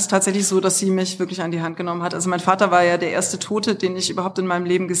dann ist es tatsächlich so, dass sie mich wirklich an die Hand genommen hat. Also mein Vater war ja der erste Tote, den ich überhaupt in meinem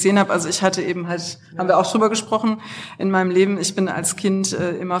Leben gesehen habe. Also ich hatte eben halt, haben wir auch drüber gesprochen, in meinem Leben, ich bin als Kind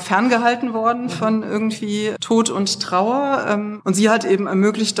immer ferngehalten worden von irgendwie Tod und Trauer. Und sie hat eben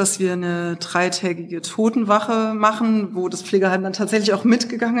ermöglicht, dass wir eine 3-tägige Totenwache machen, wo das Pflegeheim dann tatsächlich auch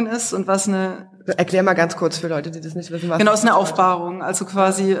mitgegangen ist, und was Erklär mal ganz kurz für Leute, die das nicht wissen, was. Genau, es ist eine Aufbahrung. Also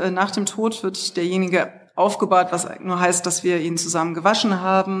quasi nach dem Tod wird derjenige aufgebahrt, was nur heißt, dass wir ihn zusammen gewaschen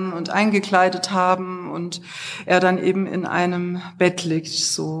haben und eingekleidet haben und er dann eben in einem Bett liegt,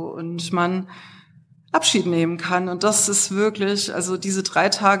 so, und man Abschied nehmen kann. Und das ist wirklich, also diese 3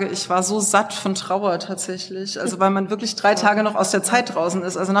 Tage, ich war so satt von Trauer tatsächlich, also weil man wirklich 3 Tage noch aus der Zeit draußen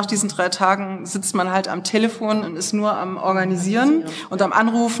ist. Also nach diesen 3 Tagen sitzt man halt am Telefon und ist nur am Organisieren und am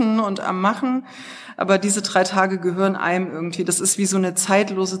Anrufen und am Machen. Aber diese 3 Tage gehören einem irgendwie. Das ist wie so eine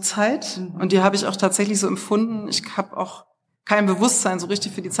zeitlose Zeit. Und die habe ich auch tatsächlich so empfunden. Ich habe auch kein Bewusstsein so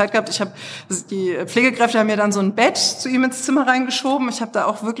richtig für die Zeit gehabt. Die Pflegekräfte haben mir dann so ein Bett zu ihm ins Zimmer reingeschoben. Ich habe da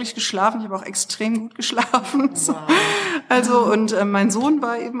auch wirklich geschlafen. Ich habe auch extrem gut geschlafen. So. Also, und mein Sohn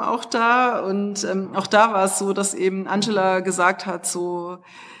war eben auch da. Und auch da war es so, dass eben Angela gesagt hat, so,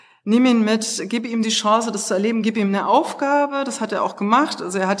 nimm ihn mit, gib ihm die Chance, das zu erleben, gib ihm eine Aufgabe. Das hat er auch gemacht.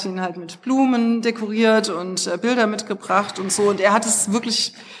 Also er hat ihn halt mit Blumen dekoriert und Bilder mitgebracht und so. Und er hat es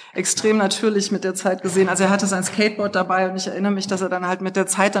wirklich extrem natürlich mit der Zeit gesehen. Also er hatte sein Skateboard dabei, und ich erinnere mich, dass er dann halt mit der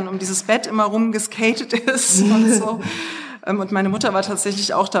Zeit dann um dieses Bett immer rumgeskatet ist und so. Und meine Mutter war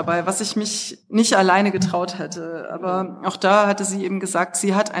tatsächlich auch dabei, was ich mich nicht alleine getraut hätte. Aber auch da hatte sie eben gesagt,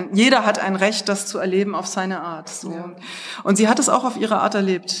 jeder hat ein Recht, das zu erleben auf seine Art. So. Ja. Und sie hat es auch auf ihre Art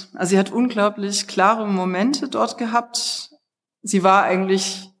erlebt. Also sie hat unglaublich klare Momente dort gehabt. Sie war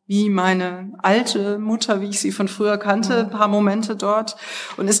eigentlich wie meine alte Mutter, wie ich sie von früher kannte, ein paar Momente dort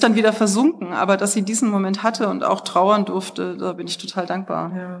und ist dann wieder versunken. Aber dass sie diesen Moment hatte und auch trauern durfte, da bin ich total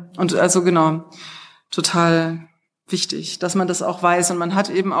dankbar. Ja. Und also genau, total wichtig, dass man das auch weiß. Und man hat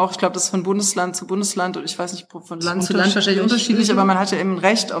eben auch, ich glaube, das ist von Bundesland zu Bundesland und ich weiß nicht, von Land zu Land wahrscheinlich unterschiedlich, aber man hat ja eben ein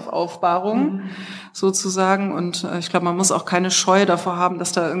Recht auf Aufbahrung sozusagen. Und ich glaube, man muss auch keine Scheu davor haben,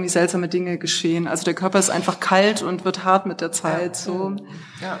 dass da irgendwie seltsame Dinge geschehen. Also der Körper ist einfach kalt und wird hart mit der Zeit. So.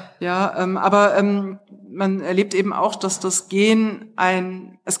 Aber man erlebt eben auch, dass das Gehen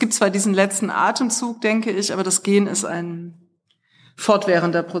es gibt zwar diesen letzten Atemzug, denke ich, aber das Gehen ist ein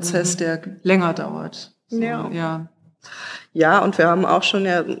fortwährender Prozess, der länger dauert. So, Ja, und wir haben auch schon,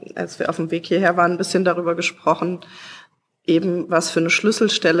 als wir auf dem Weg hierher waren, ein bisschen darüber gesprochen, eben was für eine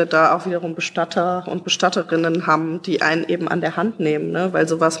Schlüsselstelle da auch wiederum Bestatter und Bestatterinnen haben, die einen eben an der Hand nehmen, ne? Weil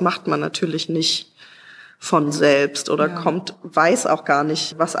sowas macht man natürlich nicht von selbst oder weiß auch gar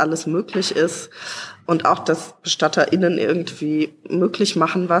nicht, was alles möglich ist. Und auch, dass BestatterInnen irgendwie möglich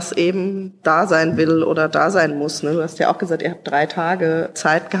machen, was eben da sein will oder da sein muss. Ne? Du hast ja auch gesagt, ihr habt 3 Tage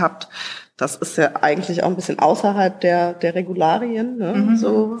Zeit gehabt. Das ist ja eigentlich auch ein bisschen außerhalb der Regularien. Ne?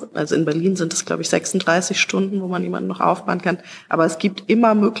 So. Also in Berlin sind es, glaube ich, 36 Stunden, wo man jemanden noch aufbauen kann. Aber es gibt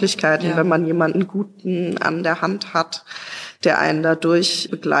immer Möglichkeiten, wenn man jemanden Guten an der Hand hat, der einen dadurch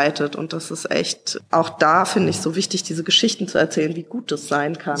begleitet. Und das ist echt, auch da finde ich so wichtig, diese Geschichten zu erzählen, wie gut es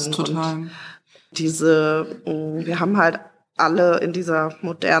sein kann. Das ist total. Und wir haben halt alle in dieser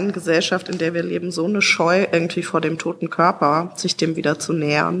modernen Gesellschaft, in der wir leben, so eine Scheu irgendwie vor dem toten Körper, sich dem wieder zu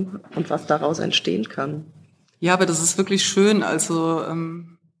nähern und was daraus entstehen kann. Ja, aber das ist wirklich schön. Also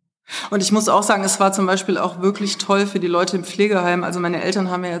und ich muss auch sagen, es war zum Beispiel auch wirklich toll für die Leute im Pflegeheim. Also meine Eltern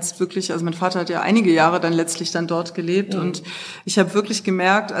haben ja jetzt wirklich, also mein Vater hat ja einige Jahre dann letztlich dann dort gelebt und ich habe wirklich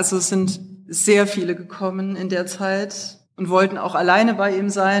gemerkt, also es sind sehr viele gekommen in der Zeit und wollten auch alleine bei ihm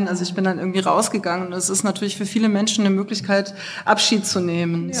sein. Also ich bin dann irgendwie rausgegangen und es ist natürlich für viele Menschen eine Möglichkeit, Abschied zu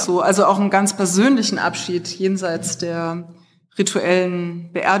nehmen. Ja. So, also auch einen ganz persönlichen Abschied jenseits der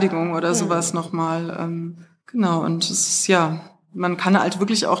rituellen Beerdigung oder sowas nochmal. Genau, und es ist man kann halt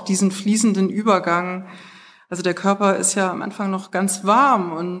wirklich auch diesen fließenden Übergang, also der Körper ist ja am Anfang noch ganz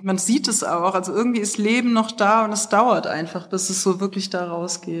warm und man sieht es auch, also irgendwie ist Leben noch da und es dauert einfach, bis es so wirklich da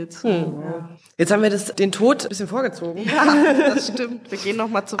rausgeht. So. Jetzt haben wir den Tod ein bisschen vorgezogen. Ja, das stimmt. Wir gehen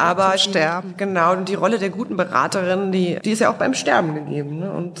nochmal zurück zum Sterben. Genau, und die Rolle der guten Beraterin, die ist ja auch beim Sterben gegeben.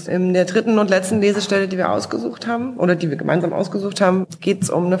 Ne? Und in der 3. und letzten Lesestelle, die wir ausgesucht haben, oder die wir gemeinsam ausgesucht haben, geht es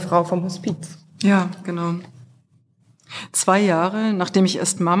um eine Frau vom Hospiz. Ja, genau. 2 Jahre, nachdem ich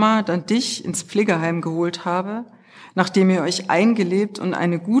erst Mama, dann dich ins Pflegeheim geholt habe, nachdem ihr euch eingelebt und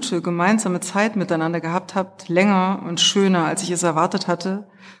eine gute, gemeinsame Zeit miteinander gehabt habt, länger und schöner, als ich es erwartet hatte,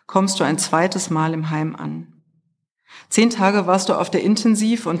 kommst du ein 2. Mal im Heim an. 10 Tage warst du auf der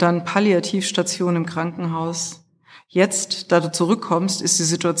Intensiv- und dann Palliativstation im Krankenhaus. Jetzt, da du zurückkommst, ist die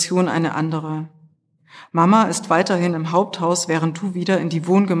Situation eine andere. Mama ist weiterhin im Haupthaus, während du wieder in die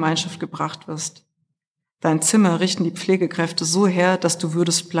Wohngemeinschaft gebracht wirst. Dein Zimmer richten die Pflegekräfte so her, dass du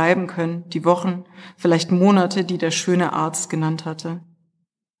würdest bleiben können, die Wochen, vielleicht Monate, die der schöne Arzt genannt hatte.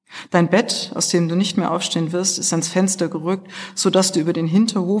 Dein Bett, aus dem du nicht mehr aufstehen wirst, ist ans Fenster gerückt, so dass du über den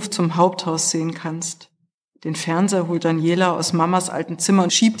Hinterhof zum Haupthaus sehen kannst. Den Fernseher holt Daniela aus Mamas alten Zimmer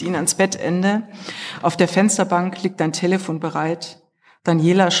und schiebt ihn ans Bettende. Auf der Fensterbank liegt dein Telefon bereit.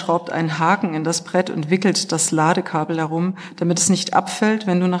 Daniela schraubt einen Haken in das Brett und wickelt das Ladekabel herum, damit es nicht abfällt,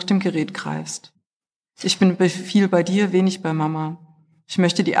 wenn du nach dem Gerät greifst. Ich bin viel bei dir, wenig bei Mama. Ich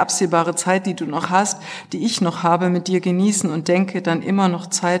möchte die absehbare Zeit, die du noch hast, die ich noch habe, mit dir genießen und denke, dann immer noch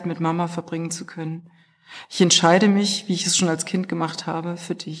Zeit mit Mama verbringen zu können. Ich entscheide mich, wie ich es schon als Kind gemacht habe,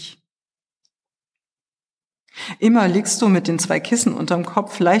 für dich. Immer liegst du mit den 2 Kissen unterm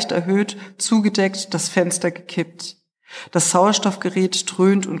Kopf, leicht erhöht, zugedeckt, das Fenster gekippt. Das Sauerstoffgerät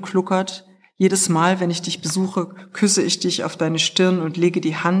dröhnt und kluckert. Jedes Mal, wenn ich dich besuche, küsse ich dich auf deine Stirn und lege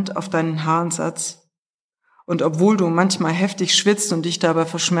die Hand auf deinen Haaransatz. Und obwohl du manchmal heftig schwitzt und dich dabei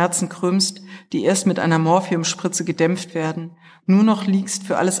vor Schmerzen krümmst, die erst mit einer Morphiumspritze gedämpft werden, nur noch liegst,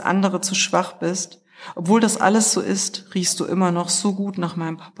 für alles andere zu schwach bist, obwohl das alles so ist, riechst du immer noch so gut nach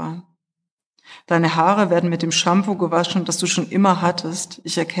meinem Papa. Deine Haare werden mit dem Shampoo gewaschen, das du schon immer hattest,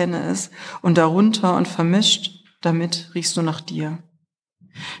 ich erkenne es, und darunter und vermischt, damit riechst du nach dir.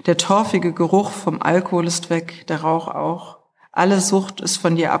 Der torfige Geruch vom Alkohol ist weg, der Rauch auch. Alle Sucht ist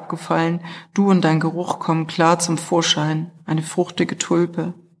von dir abgefallen, du und dein Geruch kommen klar zum Vorschein, eine fruchtige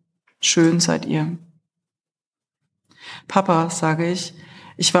Tulpe. Schön seid ihr. Papa, sage ich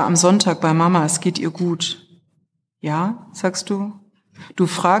war am Sonntag bei Mama, es geht ihr gut. Ja, sagst du? Du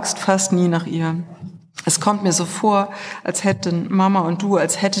fragst fast nie nach ihr. Es kommt mir so vor, als hätten Mama und du,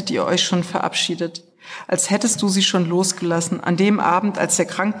 als hättet ihr euch schon verabschiedet. Als hättest du sie schon losgelassen, an dem Abend, als der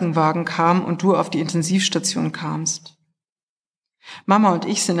Krankenwagen kam und du auf die Intensivstation kamst. Mama und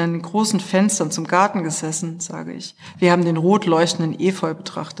ich sind an den großen Fenstern zum Garten gesessen, sage ich. Wir haben den rot leuchtenden Efeu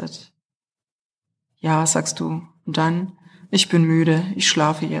betrachtet. Ja, sagst du. Und dann, ich bin müde, ich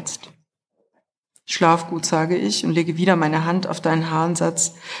schlafe jetzt. Schlaf gut, sage ich und lege wieder meine Hand auf deinen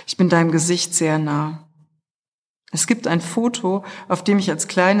Haarensatz. Ich bin deinem Gesicht sehr nah. Es gibt ein Foto, auf dem ich als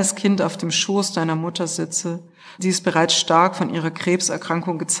kleines Kind auf dem Schoß deiner Mutter sitze. Sie ist bereits stark von ihrer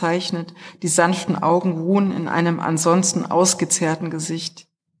Krebserkrankung gezeichnet. Die sanften Augen ruhen in einem ansonsten ausgezehrten Gesicht.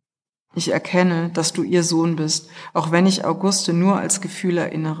 Ich erkenne, dass du ihr Sohn bist, auch wenn ich Auguste nur als Gefühl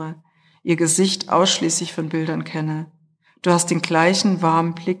erinnere, ihr Gesicht ausschließlich von Bildern kenne. Du hast den gleichen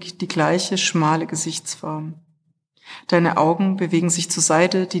warmen Blick, die gleiche schmale Gesichtsform. Deine Augen bewegen sich zur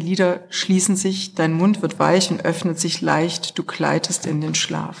Seite, die Lider schließen sich, dein Mund wird weich und öffnet sich leicht, du gleitest in den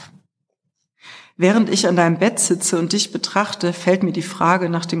Schlaf. Während ich an deinem Bett sitze und dich betrachte, fällt mir die Frage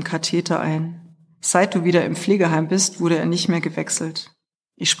nach dem Katheter ein. Seit du wieder im Pflegeheim bist, wurde er nicht mehr gewechselt.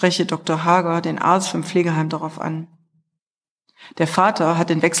 Ich spreche Dr. Hager, den Arzt vom Pflegeheim, darauf an. Der Vater hat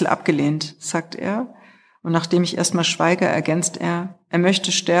den Wechsel abgelehnt, sagt er. Und nachdem ich erstmal schweige, ergänzt er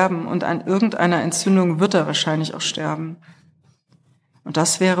möchte sterben und an irgendeiner Entzündung wird er wahrscheinlich auch sterben. Und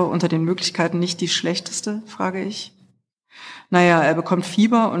das wäre unter den Möglichkeiten nicht die schlechteste, frage ich. Naja, er bekommt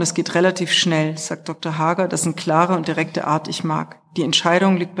Fieber und es geht relativ schnell, sagt Dr. Hager, dessen klare und direkte Art ich mag. Die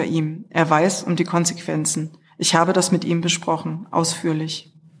Entscheidung liegt bei ihm. Er weiß um die Konsequenzen. Ich habe das mit ihm besprochen,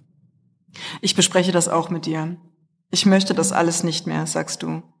 ausführlich. Ich bespreche das auch mit dir. Ich möchte das alles nicht mehr, sagst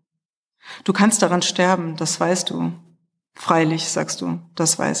du. Du kannst daran sterben, das weißt du. Freilich, sagst du,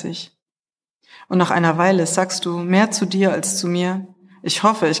 das weiß ich. Und nach einer Weile sagst du, mehr zu dir als zu mir. Ich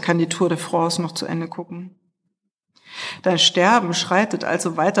hoffe, ich kann die Tour de France noch zu Ende gucken. Dein Sterben schreitet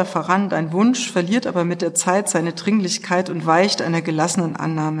also weiter voran, dein Wunsch verliert aber mit der Zeit seine Dringlichkeit und weicht einer gelassenen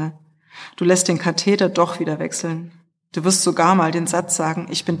Annahme. Du lässt den Katheter doch wieder wechseln. Du wirst sogar mal den Satz sagen,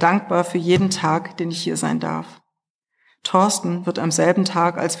 ich bin dankbar für jeden Tag, den ich hier sein darf. Thorsten wird am selben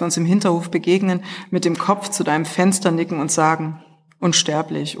Tag, als wir uns im Hinterhof begegnen, mit dem Kopf zu deinem Fenster nicken und sagen,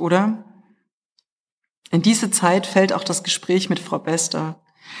 unsterblich, oder? In diese Zeit fällt auch das Gespräch mit Frau Bester.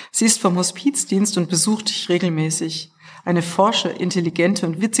 Sie ist vom Hospizdienst und besucht dich regelmäßig. Eine forsche, intelligente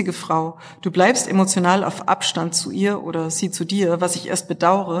und witzige Frau. Du bleibst emotional auf Abstand zu ihr oder sie zu dir, was ich erst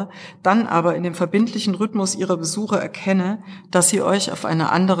bedauere, dann aber in dem verbindlichen Rhythmus ihrer Besuche erkenne, dass sie euch auf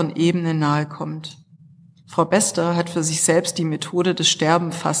einer anderen Ebene nahe kommt. Frau Bester hat für sich selbst die Methode des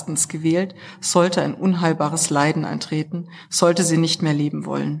Sterbenfastens gewählt, sollte ein unheilbares Leiden eintreten, sollte sie nicht mehr leben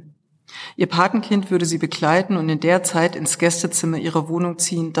wollen. Ihr Patenkind würde sie begleiten und in der Zeit ins Gästezimmer ihrer Wohnung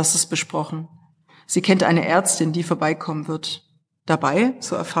ziehen, das ist besprochen. Sie kennt eine Ärztin, die vorbeikommen wird. Dabei,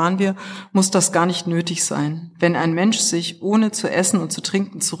 so erfahren wir, muss das gar nicht nötig sein. Wenn ein Mensch sich ohne zu essen und zu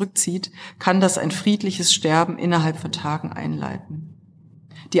trinken zurückzieht, kann das ein friedliches Sterben innerhalb von Tagen einleiten.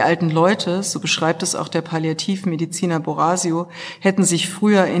 Die alten Leute, so beschreibt es auch der Palliativmediziner Borasio, hätten sich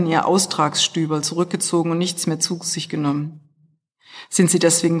früher in ihr Austragsstüberl zurückgezogen und nichts mehr zu sich genommen. Sind sie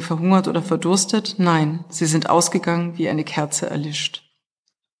deswegen verhungert oder verdurstet? Nein, sie sind ausgegangen, wie eine Kerze erlischt.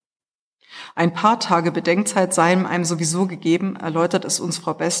 Ein paar Tage Bedenkzeit seien einem sowieso gegeben, erläutert es uns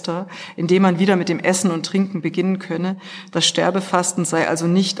Frau Bester, indem man wieder mit dem Essen und Trinken beginnen könne. Das Sterbefasten sei also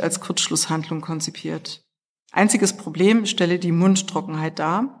nicht als Kurzschlusshandlung konzipiert. Einziges Problem stelle die Mundtrockenheit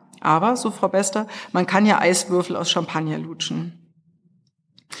dar, aber, so Frau Bester, man kann ja Eiswürfel aus Champagner lutschen.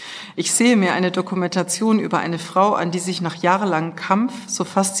 Ich sehe mir eine Dokumentation über eine Frau an, die sich nach jahrelangem Kampf, so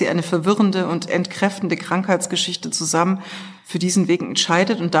fasst sie eine verwirrende und entkräftende Krankheitsgeschichte zusammen, für diesen Weg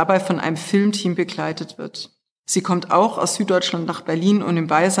entscheidet und dabei von einem Filmteam begleitet wird. Sie kommt auch aus Süddeutschland nach Berlin, um im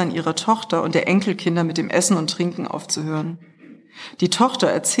Beisein ihrer Tochter und der Enkelkinder mit dem Essen und Trinken aufzuhören. Die Tochter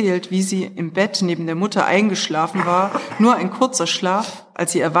erzählt, wie sie im Bett neben der Mutter eingeschlafen war, nur ein kurzer Schlaf,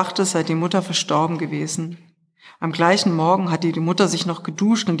 als sie erwachte, sei die Mutter verstorben gewesen. Am gleichen Morgen hatte die Mutter sich noch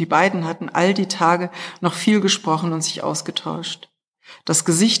geduscht und die beiden hatten all die Tage noch viel gesprochen und sich ausgetauscht. Das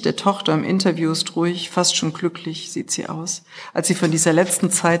Gesicht der Tochter im Interview ist ruhig, fast schon glücklich sieht sie aus, als sie von dieser letzten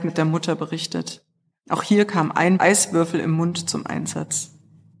Zeit mit der Mutter berichtet. Auch hier kam ein Eiswürfel im Mund zum Einsatz.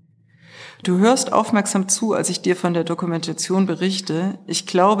 Du hörst aufmerksam zu, als ich dir von der Dokumentation berichte. Ich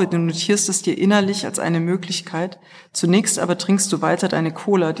glaube, du notierst es dir innerlich als eine Möglichkeit. Zunächst aber trinkst du weiter deine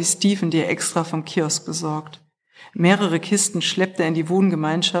Cola, die Steven dir extra vom Kiosk besorgt. Mehrere Kisten schleppt er in die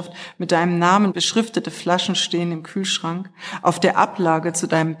Wohngemeinschaft, mit deinem Namen beschriftete Flaschen stehen im Kühlschrank. Auf der Ablage zu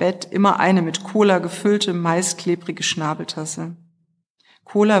deinem Bett immer eine mit Cola gefüllte, meist klebrige Schnabeltasse.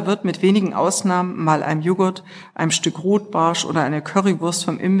 Cola wird mit wenigen Ausnahmen, mal einem Joghurt, einem Stück Rotbarsch oder einer Currywurst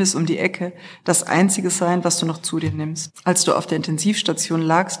vom Imbiss um die Ecke, das einzige sein, was du noch zu dir nimmst. Als du auf der Intensivstation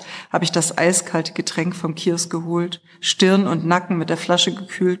lagst, habe ich das eiskalte Getränk vom Kiosk geholt, Stirn und Nacken mit der Flasche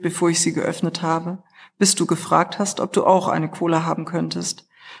gekühlt, bevor ich sie geöffnet habe, bis du gefragt hast, ob du auch eine Cola haben könntest.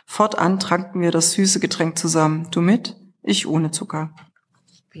 Fortan tranken wir das süße Getränk zusammen. Du mit, ich ohne Zucker.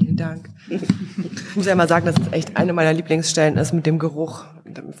 Vielen Dank. Ich muss ja mal sagen, dass es echt eine meiner Lieblingsstellen ist mit dem Geruch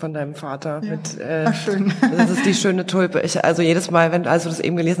von deinem Vater. Ja. Schön. Das ist die schöne Tulpe. Also jedes Mal, als du das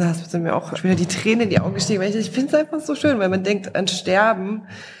eben gelesen hast, sind mir auch wieder die Tränen in die Augen gestiegen. Weil ich finde es einfach so schön, weil man denkt an Sterben,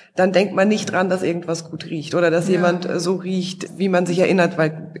 dann denkt man nicht dran, dass irgendwas gut riecht oder dass jemand so riecht, wie man sich erinnert,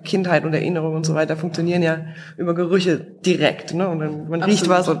 weil Kindheit und Erinnerung und so weiter funktionieren ja über Gerüche direkt, ne? Und dann, man riecht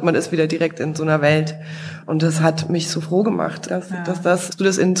was und man ist wieder direkt in so einer Welt. Und das hat mich so froh gemacht, dass du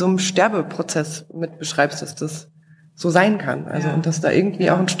das in so einem Sterbeprozess mit beschreibst, dass das so sein kann. Also und dass da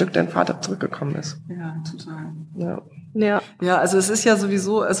irgendwie auch ein Stück dein Vater zurückgekommen ist. Ja, total. Ja, also es ist ja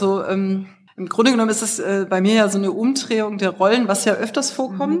sowieso, im Grunde genommen ist es bei mir ja so eine Umdrehung der Rollen, was ja öfters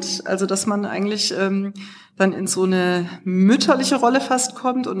vorkommt. Also dass man eigentlich dann in so eine mütterliche Rolle fast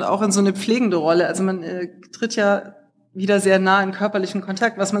kommt und auch in so eine pflegende Rolle. Also man tritt ja wieder sehr nah in körperlichen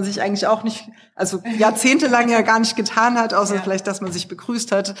Kontakt, was man sich eigentlich auch nicht, also jahrzehntelang ja gar nicht getan hat, außer vielleicht, dass man sich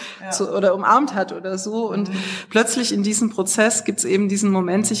begrüßt hat oder umarmt hat oder so. Und plötzlich in diesem Prozess gibt's eben diesen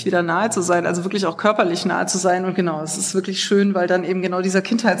Moment, sich wieder nahe zu sein, also wirklich auch körperlich nahe zu sein. Und genau, es ist wirklich schön, weil dann eben genau dieser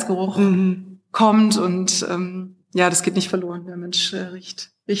Kindheitsgeruch kommt und das geht nicht verloren. Der Mensch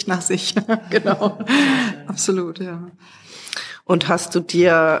riecht nach sich. Genau, absolut, ja. Und hast du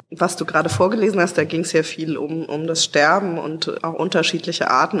dir, was du gerade vorgelesen hast, da ging es ja viel um das Sterben und auch unterschiedliche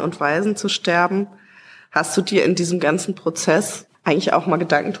Arten und Weisen zu sterben. Hast du dir in diesem ganzen Prozess eigentlich auch mal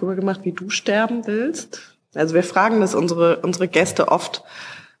Gedanken drüber gemacht, wie du sterben willst? Also wir fragen das unsere Gäste oft,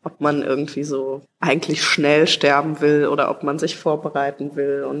 ob man irgendwie so eigentlich schnell sterben will oder ob man sich vorbereiten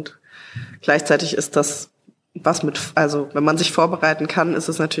will. Und gleichzeitig ist das wenn man sich vorbereiten kann, ist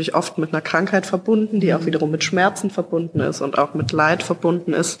es natürlich oft mit einer Krankheit verbunden, die auch wiederum mit Schmerzen verbunden ist und auch mit Leid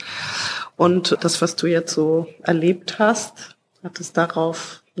verbunden ist. Und das, was du jetzt so erlebt hast, hat es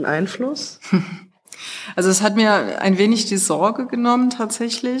darauf einen Einfluss? Also es hat mir ein wenig die Sorge genommen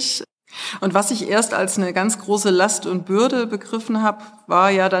tatsächlich. Und was ich erst als eine ganz große Last und Bürde begriffen habe, war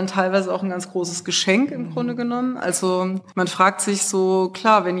ja dann teilweise auch ein ganz großes Geschenk im Grunde genommen. Also man fragt sich so,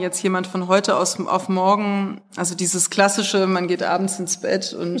 klar, wenn jetzt jemand von heute auf morgen, also dieses klassische, man geht abends ins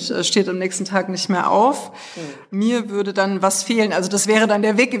Bett und steht am nächsten Tag nicht mehr auf, mir würde dann was fehlen. Also das wäre dann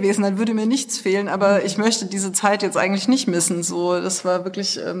der Weg gewesen, dann würde mir nichts fehlen, aber ich möchte diese Zeit jetzt eigentlich nicht missen. So, das war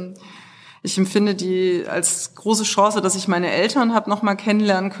wirklich... Ich empfinde die als große Chance, dass ich meine Eltern habe noch mal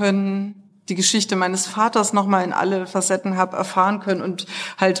kennenlernen können, die Geschichte meines Vaters noch mal in alle Facetten habe erfahren können und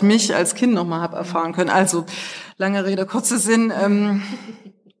halt mich als Kind noch mal habe erfahren können. Also lange Rede, kurzer Sinn.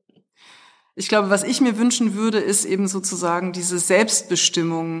 Ich glaube, was ich mir wünschen würde, ist eben sozusagen diese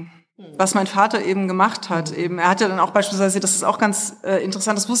Selbstbestimmung, was mein Vater eben gemacht hat. Eben, er hat ja dann auch beispielsweise, das ist auch ganz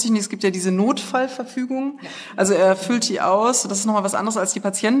interessant, das wusste ich nicht, es gibt ja diese Notfallverfügung. Also er füllt die aus, das ist nochmal was anderes als die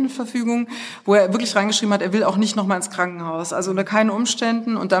Patientenverfügung, wo er wirklich reingeschrieben hat, er will auch nicht nochmal ins Krankenhaus. Also unter keinen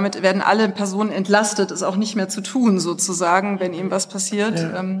Umständen, und damit werden alle Personen entlastet, es auch nicht mehr zu tun, sozusagen, wenn ihm was passiert.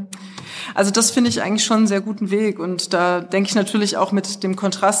 Ja. Also das finde ich eigentlich schon einen sehr guten Weg. Und da denke ich natürlich auch mit dem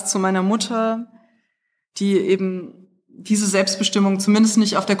Kontrast zu meiner Mutter, die eben diese Selbstbestimmung zumindest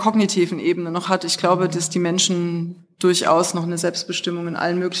nicht auf der kognitiven Ebene noch hat. Ich glaube, dass die Menschen durchaus noch eine Selbstbestimmung in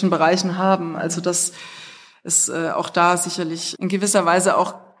allen möglichen Bereichen haben. Also dass es auch da sicherlich in gewisser Weise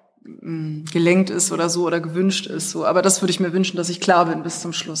auch gelenkt ist oder so oder gewünscht ist. So. Aber das würde ich mir wünschen, dass ich klar bin bis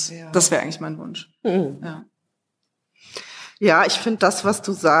zum Schluss. Ja. Das wäre eigentlich mein Wunsch. Ja. Ja, ich finde das, was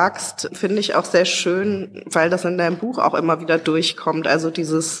du sagst, finde ich auch sehr schön, weil das in deinem Buch auch immer wieder durchkommt. Also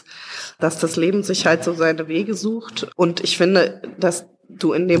dass das Leben sich halt so seine Wege sucht. Und ich finde, dass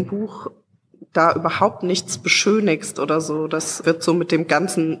du in dem Buch da überhaupt nichts beschönigst oder so. Das wird so mit dem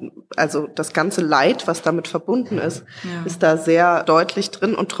ganzen, also das ganze Leid, was damit verbunden ist, ist da sehr deutlich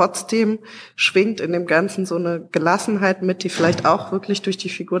drin. Und trotzdem schwingt in dem Ganzen so eine Gelassenheit mit, die vielleicht auch wirklich durch die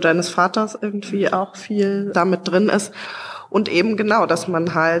Figur deines Vaters irgendwie auch viel damit drin ist. Und eben genau, dass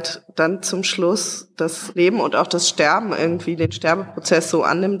man halt dann zum Schluss das Leben und auch das Sterben irgendwie, den Sterbeprozess so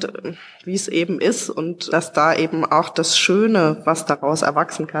annimmt, wie es eben ist. Und dass da eben auch das Schöne, was daraus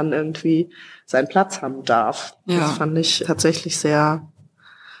erwachsen kann, irgendwie seinen Platz haben darf. Ja. Das fand ich tatsächlich sehr,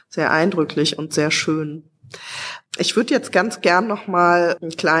 sehr eindrücklich und sehr schön. Ich würde jetzt ganz gern noch mal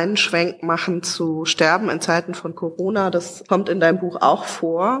einen kleinen Schwenk machen zu Sterben in Zeiten von Corona. Das kommt in deinem Buch auch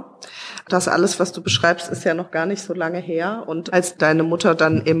vor. Das alles, was du beschreibst, ist ja noch gar nicht so lange her. Und als deine Mutter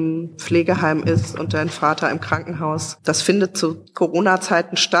dann im Pflegeheim ist und dein Vater im Krankenhaus, das findet zu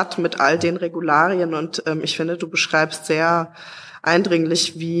Corona-Zeiten statt mit all den Regularien. Und ich finde, du beschreibst sehr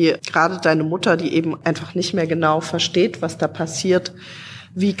eindringlich, wie gerade deine Mutter, die eben einfach nicht mehr genau versteht, was da passiert,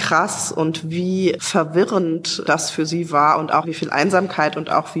 wie krass und wie verwirrend das für sie war und auch wie viel Einsamkeit und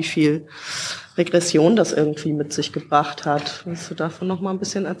auch wie viel Regression das irgendwie mit sich gebracht hat. Willst du davon noch mal ein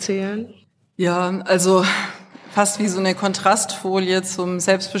bisschen erzählen? Ja, also fast wie so eine Kontrastfolie zum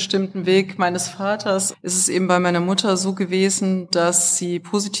selbstbestimmten Weg meines Vaters ist es eben bei meiner Mutter so gewesen, dass sie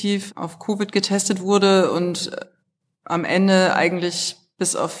positiv auf Covid getestet wurde und am Ende eigentlich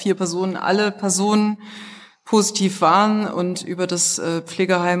bis auf 4 Personen, alle Personen positiv waren und über das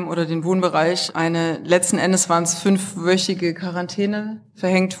Pflegeheim oder den Wohnbereich letzten Endes waren es 5-wöchige Quarantäne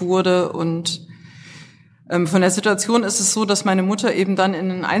verhängt wurde. Und von der Situation ist es so, dass meine Mutter eben dann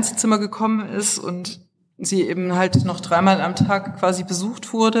in ein Einzelzimmer gekommen ist und sie eben halt noch 3-mal am Tag quasi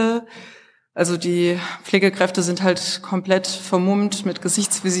besucht wurde. Also die Pflegekräfte sind halt komplett vermummt mit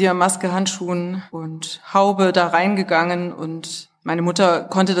Gesichtsvisier, Maske, Handschuhen und Haube da reingegangen und meine Mutter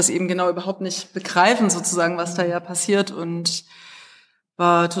konnte das eben genau überhaupt nicht begreifen, sozusagen, was da ja passiert und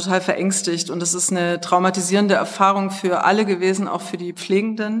war total verängstigt. Und das ist eine traumatisierende Erfahrung für alle gewesen, auch für die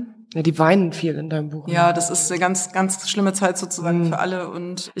Pflegenden. Ja, die weinen viel in deinem Buch. Ja, das ist eine ganz, ganz schlimme Zeit sozusagen für alle.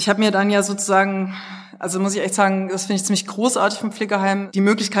 Und ich habe mir dann ja sozusagen, also muss ich echt sagen, das finde ich ziemlich großartig vom Pflegeheim, die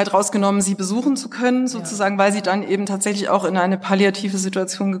Möglichkeit rausgenommen, sie besuchen zu können, sozusagen, weil sie dann eben tatsächlich auch in eine palliative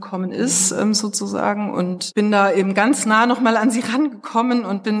Situation gekommen ist, sozusagen. Und bin da eben ganz nah nochmal an sie rangekommen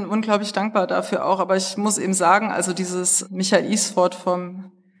und bin unglaublich dankbar dafür auch. Aber ich muss eben sagen, also dieses Michael Isford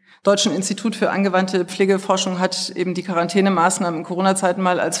vom Deutschen Institut für angewandte Pflegeforschung hat eben die Quarantänemaßnahmen in Corona-Zeiten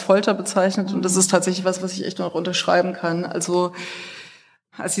mal als Folter bezeichnet. Und das ist tatsächlich was ich echt noch unterschreiben kann. Also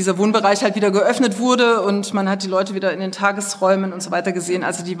als dieser Wohnbereich halt wieder geöffnet wurde und man hat die Leute wieder in den Tagesräumen und so weiter gesehen,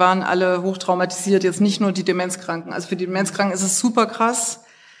 also die waren alle hochtraumatisiert, jetzt nicht nur die Demenzkranken. Also für die Demenzkranken ist es super krass,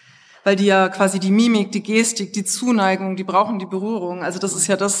 weil die ja quasi die Mimik, die Gestik, die Zuneigung, die brauchen die Berührung. Also das ist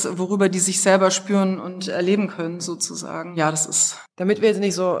ja das, worüber die sich selber spüren und erleben können, sozusagen. Ja, das ist... Damit wir jetzt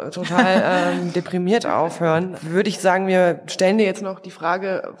nicht so total deprimiert aufhören, würde ich sagen, wir stellen dir jetzt noch die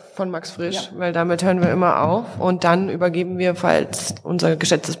Frage von Max Frisch, weil damit hören wir immer auf. Und dann übergeben wir, falls unser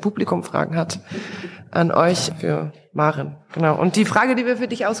geschätztes Publikum Fragen hat, an euch für Maren. Genau. Und die Frage, die wir für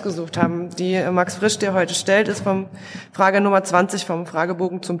dich ausgesucht haben, die Max Frisch dir heute stellt, ist vom Frage Nummer 20 vom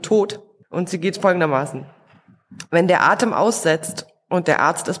Fragebogen zum Tod. Und sie geht folgendermaßen. Wenn der Atem aussetzt und der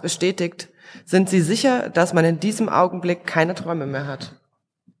Arzt es bestätigt, sind Sie sicher, dass man in diesem Augenblick keine Träume mehr hat?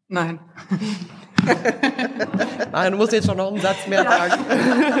 Nein. Nein, du musst jetzt schon noch einen Satz mehr sagen.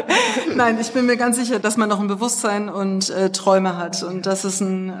 Nein, ich bin mir ganz sicher, dass man noch ein Bewusstsein und Träume hat. Und das ist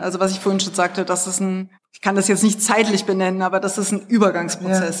also was ich vorhin schon sagte, ich kann das jetzt nicht zeitlich benennen, aber dass es ein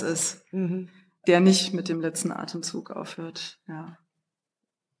Übergangsprozess ist, der nicht mit dem letzten Atemzug aufhört. Ja.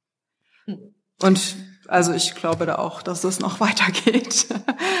 Und also ich glaube da auch, dass es noch weitergeht.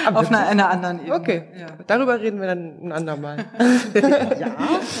 Auf einer anderen Ebene. Okay, ja. Darüber reden wir dann ein andermal. Ja.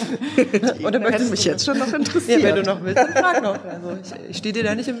 Oder möchtest du mich jetzt schon noch interessieren? Ja, wenn du noch willst, dann frag noch. Also ich stehe dir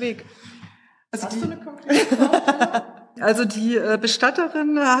da nicht im Weg. Also hast du eine konkrete Frage? Also die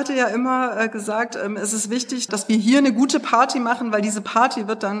Bestatterin hatte ja immer gesagt, es ist wichtig, dass wir hier eine gute Party machen, weil diese Party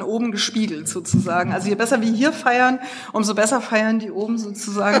wird dann oben gespiegelt sozusagen. Also je besser wir hier feiern, umso besser feiern die oben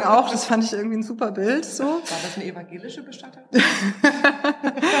sozusagen auch. Das fand ich irgendwie ein super Bild. So. War das eine evangelische Bestatterin?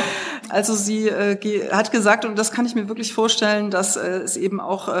 Also sie hat gesagt, und das kann ich mir wirklich vorstellen, dass es eben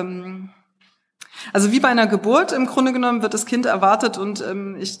auch... Also wie bei einer Geburt im Grunde genommen wird das Kind erwartet und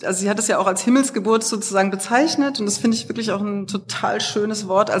sie hat es ja auch als Himmelsgeburt sozusagen bezeichnet und das finde ich wirklich auch ein total schönes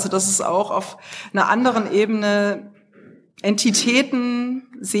Wort, also dass es auch auf einer anderen Ebene Entitäten,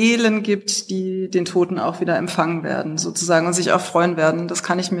 Seelen gibt, die den Toten auch wieder empfangen werden sozusagen und sich auch freuen werden. Das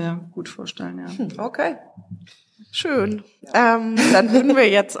kann ich mir gut vorstellen, ja. Okay. Schön. Dann würden wir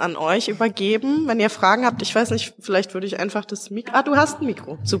jetzt an euch übergeben. Wenn ihr Fragen habt, ich weiß nicht, vielleicht würde ich einfach das Mikro... du hast ein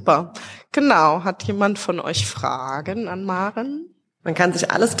Mikro. Super. Genau. Hat jemand von euch Fragen an Maren? Man kann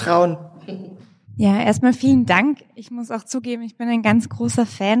sich alles trauen. Ja, erstmal vielen Dank. Ich muss auch zugeben, ich bin ein ganz großer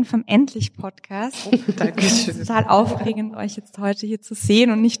Fan vom Endlich-Podcast. Dankeschön. Es ist total aufregend, euch jetzt heute hier zu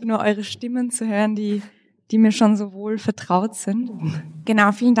sehen und nicht nur eure Stimmen zu hören, die mir schon so wohl vertraut sind.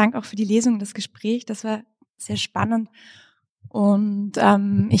 Genau, vielen Dank auch für die Lesung, das Gespräch. Das war sehr spannend. Und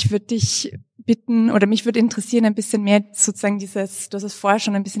ich würde dich bitten, oder mich würde interessieren, ein bisschen mehr sozusagen du hast es vorher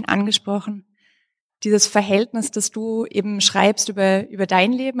schon ein bisschen angesprochen, dieses Verhältnis, das du eben schreibst über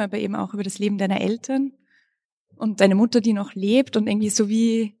dein Leben, aber eben auch über das Leben deiner Eltern und deine Mutter, die noch lebt und irgendwie so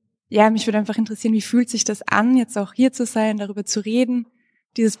wie, ja, mich würde einfach interessieren, wie fühlt sich das an, jetzt auch hier zu sein, darüber zu reden,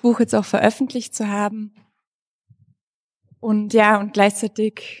 dieses Buch jetzt auch veröffentlicht zu haben und ja, und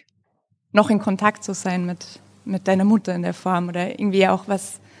gleichzeitig noch in Kontakt zu sein mit deiner Mutter in der Form oder irgendwie auch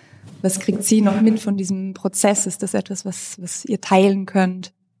was kriegt sie noch mit von diesem Prozess? Ist das etwas, was ihr teilen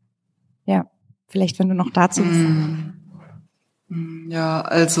könnt? Ja, vielleicht wenn du noch dazu was sagst. Ja,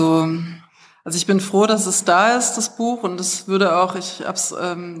 also ich bin froh, dass es da ist, das Buch, und es würde auch, ich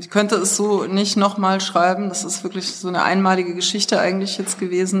könnte es so nicht nochmal schreiben. Das ist wirklich so eine einmalige Geschichte eigentlich jetzt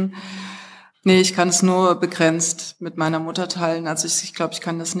gewesen. Nee, ich kann es nur begrenzt mit meiner Mutter teilen. Also ich glaube, ich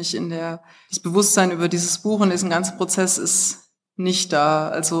kann das nicht das Bewusstsein über dieses Buch und diesen ganzen Prozess ist nicht da.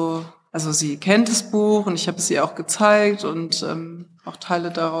 Also sie kennt das Buch und ich habe es ihr auch gezeigt und auch Teile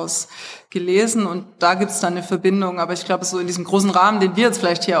daraus gelesen und da gibt's dann eine Verbindung. Aber ich glaube, so in diesem großen Rahmen, den wir jetzt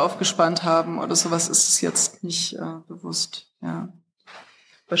vielleicht hier aufgespannt haben oder sowas, ist es jetzt nicht bewusst. Ja.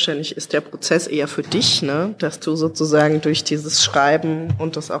 Wahrscheinlich ist der Prozess eher für dich, ne, dass du sozusagen durch dieses Schreiben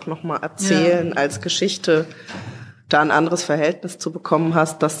und das auch nochmal erzählen als Geschichte da ein anderes Verhältnis zu bekommen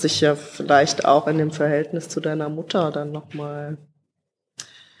hast, das sich ja vielleicht auch in dem Verhältnis zu deiner Mutter dann nochmal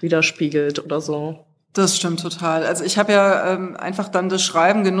widerspiegelt oder so. Das stimmt total. Also ich habe ja einfach dann das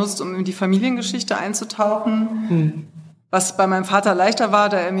Schreiben genutzt, um in die Familiengeschichte einzutauchen, was bei meinem Vater leichter war,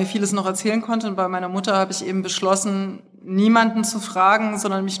 da er mir vieles noch erzählen konnte. Und bei meiner Mutter habe ich eben beschlossen, niemanden zu fragen,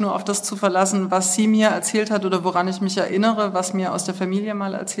 sondern mich nur auf das zu verlassen, was sie mir erzählt hat oder woran ich mich erinnere, was mir aus der Familie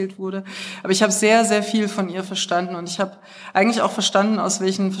mal erzählt wurde. Aber ich habe sehr, sehr viel von ihr verstanden und ich habe eigentlich auch verstanden, aus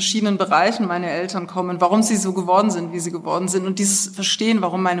welchen verschiedenen Bereichen meine Eltern kommen, warum sie so geworden sind, wie sie geworden sind und dieses Verstehen,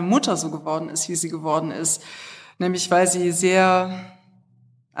 warum meine Mutter so geworden ist, wie sie geworden ist. Nämlich, weil sie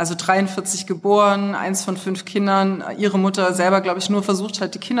 43 geboren, 1 von 5 Kindern, ihre Mutter selber, glaube ich, nur versucht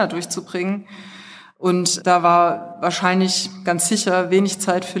hat, die Kinder durchzubringen. Und da war wahrscheinlich ganz sicher wenig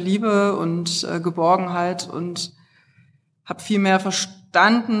Zeit für Liebe und Geborgenheit und habe viel mehr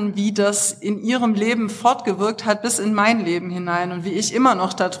verstanden, wie das in ihrem Leben fortgewirkt hat bis in mein Leben hinein und wie ich immer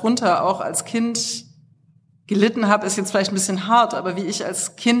noch darunter auch als Kind gelitten habe, ist jetzt vielleicht ein bisschen hart, aber wie ich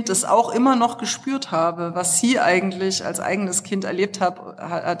als Kind das auch immer noch gespürt habe, was sie eigentlich als eigenes Kind erlebt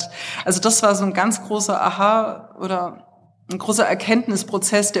hat. Also das war so ein ganz großer Aha oder ein großer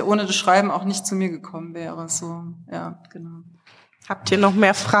Erkenntnisprozess, der ohne das Schreiben auch nicht zu mir gekommen wäre. So, ja, genau. Habt ihr noch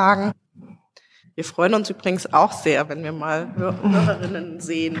mehr Fragen? Wir freuen uns übrigens auch sehr, wenn wir mal Hörerinnen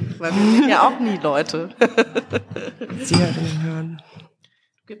sehen, weil wir sehen ja auch nie Leute. Seherinnen hören.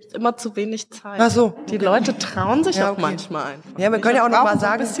 Du gibst immer zu wenig Zeit. Ach so. Die Leute trauen sich auch manchmal einfach. Ja, wir können ja auch noch mal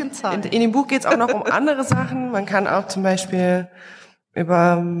sagen, Zeit. in dem Buch geht es auch noch um andere Sachen. Man kann auch zum Beispiel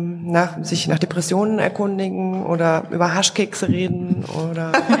sich nach Depressionen erkundigen oder über Haschkekse reden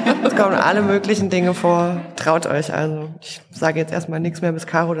oder es kommen alle möglichen Dinge vor. Traut euch also. Ich sage jetzt erstmal nichts mehr, bis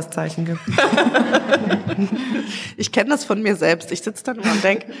Caro das Zeichen gibt. Ich kenne das von mir selbst. Ich sitze dann immer und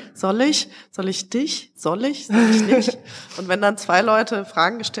denke, soll ich dich? Soll ich nicht? Und wenn dann 2 Leute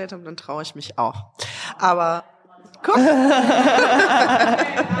Fragen gestellt haben, dann traue ich mich auch. Aber guck.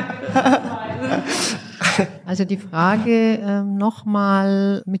 Also die Frage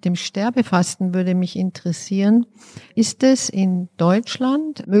nochmal mit dem Sterbefasten würde mich interessieren. Ist es in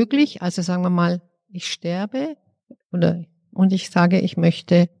Deutschland möglich? Also sagen wir mal, ich sterbe und ich sage, ich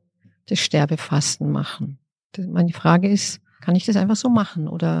möchte das Sterbefasten machen. Meine Frage ist, kann ich das einfach so machen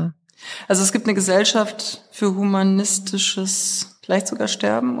oder? Also es gibt eine Gesellschaft für humanistisches, vielleicht sogar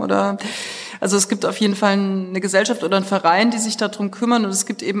Sterben oder, also es gibt auf jeden Fall eine Gesellschaft oder einen Verein, die sich darum kümmern und es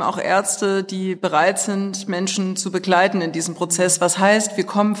gibt eben auch Ärzte, die bereit sind, Menschen zu begleiten in diesem Prozess. Was heißt, wir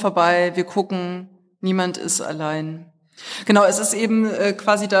kommen vorbei, wir gucken, niemand ist allein. Genau, es ist eben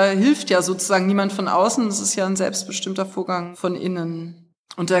quasi, da hilft ja sozusagen niemand von außen, es ist ja ein selbstbestimmter Vorgang von innen.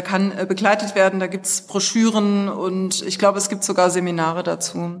 Und der kann begleitet werden, da gibt's Broschüren und ich glaube, es gibt sogar Seminare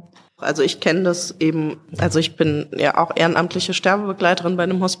dazu. Also ich kenne das eben, also ich bin ja auch ehrenamtliche Sterbebegleiterin bei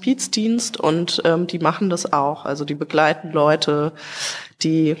einem Hospizdienst und die machen das auch. Also die begleiten Leute,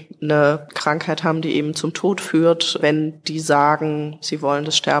 die eine Krankheit haben, die eben zum Tod führt. Wenn die sagen, sie wollen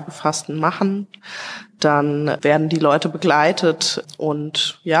das Sterbefasten machen, dann werden die Leute begleitet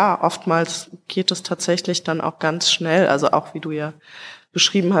und ja, oftmals geht es tatsächlich dann auch ganz schnell. Also auch wie du ja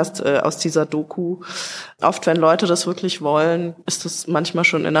beschrieben hast aus dieser Doku. Oft, wenn Leute das wirklich wollen, ist es manchmal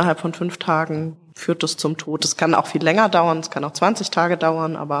schon innerhalb von 5 Tagen, führt es zum Tod. Es kann auch viel länger dauern, es kann auch 20 Tage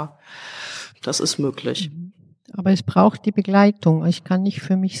dauern, aber das ist möglich. Aber es braucht die Begleitung. Ich kann nicht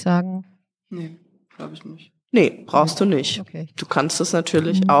für mich sagen. Nee, glaube ich nicht. Nee, brauchst du nicht. Okay. Du kannst es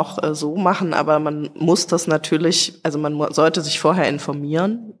natürlich auch so machen, aber man muss das natürlich, also man sollte sich vorher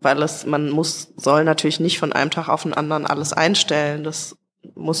informieren, weil soll natürlich nicht von einem Tag auf den anderen alles einstellen. Das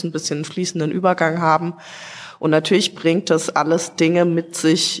muss ein bisschen einen fließenden Übergang haben. Und natürlich bringt das alles Dinge mit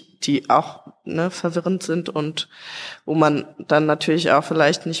sich, die auch verwirrend sind und wo man dann natürlich auch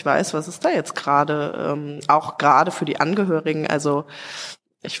vielleicht nicht weiß, was ist da jetzt gerade, auch gerade für die Angehörigen, also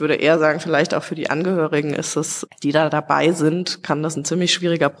ich würde eher sagen, vielleicht auch für die Angehörigen ist es, die da dabei sind, kann das ein ziemlich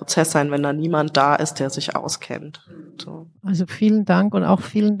schwieriger Prozess sein, wenn da niemand da ist, der sich auskennt. So. Also vielen Dank und auch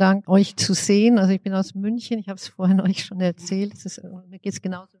vielen Dank, euch zu sehen. Also ich bin aus München, ich habe es vorhin euch schon erzählt. Mir geht es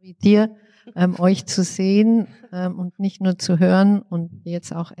genauso wie dir, euch zu sehen und nicht nur zu hören und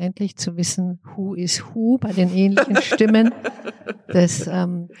jetzt auch endlich zu wissen, who is who bei den ähnlichen Stimmen. Das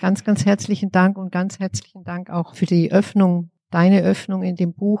ganz, ganz herzlichen Dank und ganz herzlichen Dank auch für die Öffnung, deine Öffnung in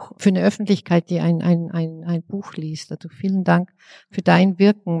dem Buch, für eine Öffentlichkeit, die ein Buch liest. Also vielen Dank für dein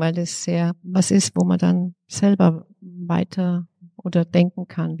Wirken, weil das sehr was ist, wo man dann selber weiter oder denken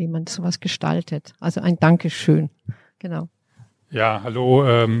kann, wie man sowas gestaltet. Also ein Dankeschön. Genau. Ja,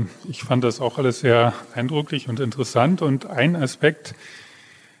 hallo. Ich fand das auch alles sehr eindrücklich und interessant. Und ein Aspekt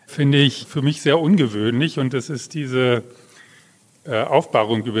finde ich für mich sehr ungewöhnlich. Und das ist diese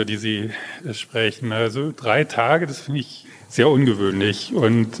Aufbahrung, über die Sie sprechen. Also 3 Tage, das finde ich sehr ungewöhnlich.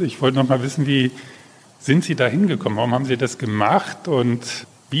 Und ich wollte noch mal wissen, wie sind Sie da hingekommen? Warum haben Sie das gemacht? Und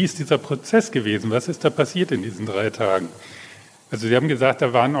wie ist dieser Prozess gewesen? Was ist da passiert in diesen 3 Tagen? Also Sie haben gesagt,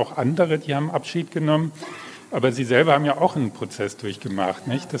 da waren auch andere, die haben Abschied genommen. Aber Sie selber haben ja auch einen Prozess durchgemacht,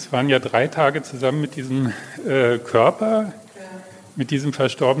 nicht? Das waren ja 3 Tage zusammen mit diesem Körper, mit diesem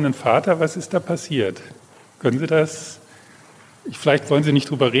verstorbenen Vater. Was ist da passiert? Können Sie das? Vielleicht wollen Sie nicht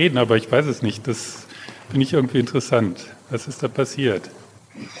drüber reden, aber ich weiß es nicht. Das finde ich irgendwie interessant. Was ist da passiert?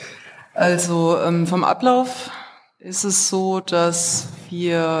 Also vom Ablauf ist es so, dass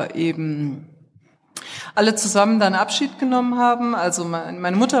wir eben alle zusammen dann Abschied genommen haben. Also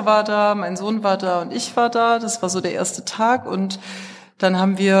meine Mutter war da, mein Sohn war da und ich war da. Das war so der erste Tag. Und dann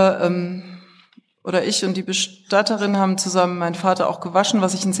haben wir, oder ich und die Bestatterin haben zusammen meinen Vater auch gewaschen,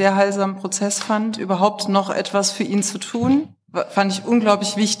 was ich einen sehr heilsamen Prozess fand, überhaupt noch etwas für ihn zu tun. Fand ich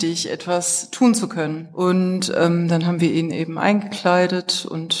unglaublich wichtig, etwas tun zu können. Und dann haben wir ihn eben eingekleidet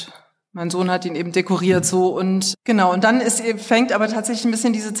und mein Sohn hat ihn eben dekoriert so und genau. Und dann fängt aber tatsächlich ein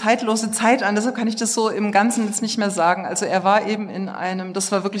bisschen diese zeitlose Zeit an. Deshalb kann ich das so im Ganzen jetzt nicht mehr sagen. Also er war eben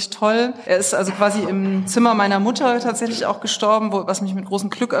das war wirklich toll. Er ist also quasi im Zimmer meiner Mutter tatsächlich auch gestorben, was mich mit großem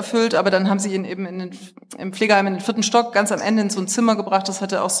Glück erfüllt. Aber dann haben sie ihn eben im Pflegeheim in den 4. Stock ganz am Ende in so ein Zimmer gebracht. Das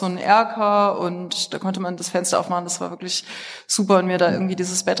hatte auch so einen Erker und da konnte man das Fenster aufmachen. Das war wirklich super und mir da irgendwie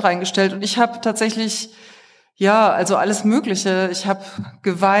dieses Bett reingestellt. Und ich habe tatsächlich also alles Mögliche. Ich habe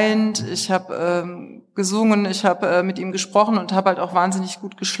geweint, ich habe gesungen, ich habe mit ihm gesprochen und habe halt auch wahnsinnig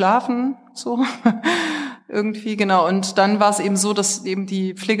gut geschlafen, so irgendwie, genau. Und dann war es eben so, dass eben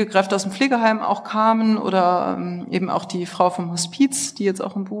die Pflegekräfte aus dem Pflegeheim auch kamen oder eben auch die Frau vom Hospiz, die jetzt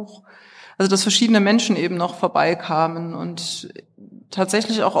auch im Buch, also dass verschiedene Menschen eben noch vorbeikamen und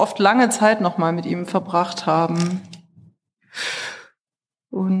tatsächlich auch oft lange Zeit noch mal mit ihm verbracht haben.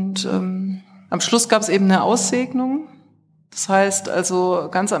 Und am Schluss gab es eben eine Aussegnung. Das heißt also,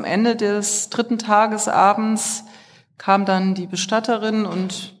 ganz am Ende des 3. Tages abends kam dann die Bestatterin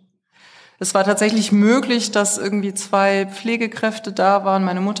und es war tatsächlich möglich, dass irgendwie 2 Pflegekräfte da waren.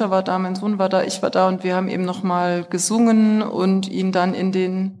 Meine Mutter war da, mein Sohn war da, ich war da und wir haben eben nochmal gesungen und ihn dann in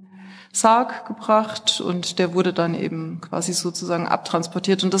den Sarg gebracht und der wurde dann eben quasi sozusagen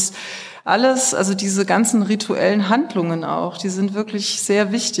abtransportiert. Und das alles, also diese ganzen rituellen Handlungen auch, die sind wirklich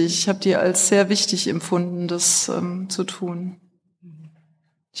sehr wichtig. Ich habe die als sehr wichtig empfunden, das zu tun.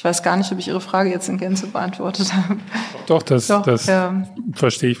 Ich weiß gar nicht, ob ich Ihre Frage jetzt in Gänze beantwortet habe. Doch, das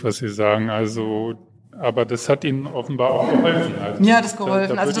verstehe ich, was Sie sagen. Also, aber das hat Ihnen offenbar auch geholfen. Also, ja, das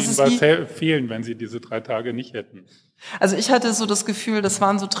geholfen. Da würde Ihnen was fehlen, wenn Sie diese 3 Tage nicht hätten. Also ich hatte so das Gefühl, das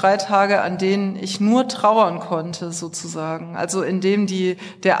waren so 3 Tage, an denen ich nur trauern konnte, sozusagen. Also in dem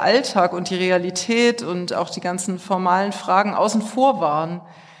der Alltag und die Realität und auch die ganzen formalen Fragen außen vor waren.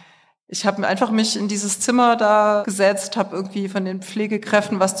 Ich habe einfach mich in dieses Zimmer da gesetzt, habe irgendwie von den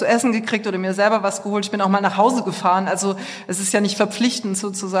Pflegekräften was zu essen gekriegt oder mir selber was geholt. Ich bin auch mal nach Hause gefahren. Also es ist ja nicht verpflichtend,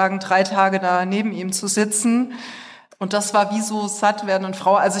 sozusagen 3 Tage da neben ihm zu sitzen. Und das war wie so satt werden und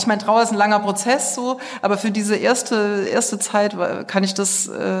Trauer. Also ich meine, Trauer ist ein langer Prozess so, aber für diese erste Zeit kann ich das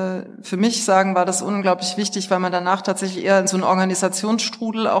für mich sagen, war das unglaublich wichtig, weil man danach tatsächlich eher in so einen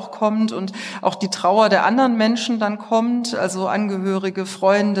Organisationsstrudel auch kommt und auch die Trauer der anderen Menschen dann kommt, also Angehörige,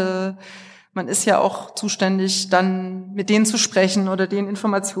 Freunde, man ist ja auch zuständig, dann mit denen zu sprechen oder denen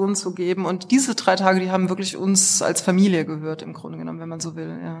Informationen zu geben. Und diese 3 Tage, die haben wirklich uns als Familie gehört, im Grunde genommen, wenn man so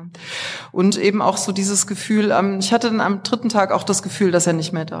will. Ja. Und eben auch so dieses Gefühl, ich hatte dann am 3. Tag auch das Gefühl, dass er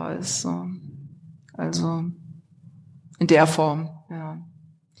nicht mehr da ist. So. Also in der Form, ja.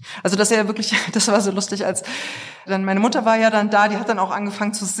 Also dass er wirklich, das war so lustig, als dann meine Mutter war ja dann da, die hat dann auch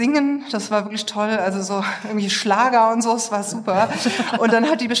angefangen zu singen, das war wirklich toll, also so irgendwie Schlager und so, es war super. Und dann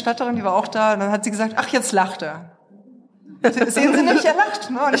hat die Bestatterin, die war auch da, und dann hat sie gesagt, ach, jetzt lacht er. Sehen Sie nicht, er lacht,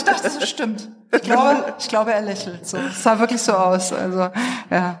 ne? Und ich dachte, das stimmt. Ich glaube, er lächelt. So, es sah wirklich so aus. Also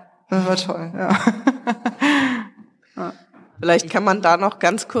ja, das war toll. Ja. Ja. Vielleicht kann man da noch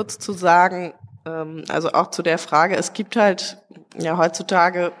ganz kurz zu sagen, also auch zu der Frage, es gibt halt ja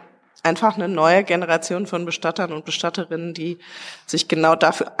heutzutage einfach eine neue Generation von Bestattern und Bestatterinnen, die sich genau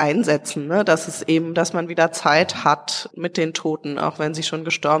dafür einsetzen, ne, dass man wieder Zeit hat mit den Toten, auch wenn sie schon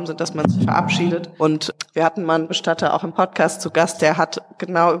gestorben sind, dass man sich verabschiedet. Und wir hatten mal einen Bestatter auch im Podcast zu Gast, der hat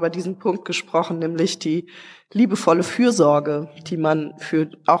genau über diesen Punkt gesprochen, nämlich die liebevolle Fürsorge, die man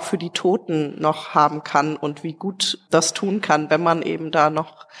auch für die Toten noch haben kann und wie gut das tun kann, wenn man eben da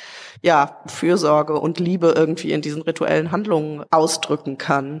noch Fürsorge und Liebe irgendwie in diesen rituellen Handlungen ausdrücken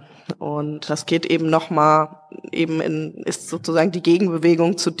kann. Und das geht eben ist sozusagen die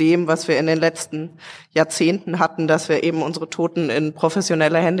Gegenbewegung zu dem, was wir in den letzten Jahrzehnten hatten, dass wir eben unsere Toten in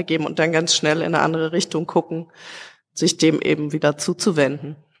professionelle Hände geben und dann ganz schnell in eine andere Richtung gucken, sich dem eben wieder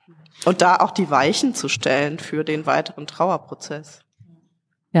zuzuwenden. Und da auch die Weichen zu stellen für den weiteren Trauerprozess.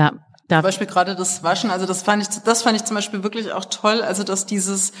 Ja. Zum Beispiel gerade das Waschen, also das fand ich zum Beispiel wirklich auch toll, also dass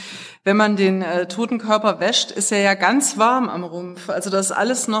wenn man den toten Körper wäscht, ist er ja ganz warm am Rumpf, also das ist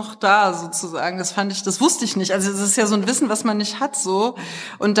alles noch da sozusagen, das wusste ich nicht, also das ist ja so ein Wissen, was man nicht hat so,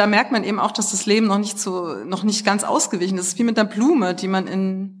 und da merkt man eben auch, dass das Leben noch nicht ganz ausgewichen ist, wie mit einer Blume, die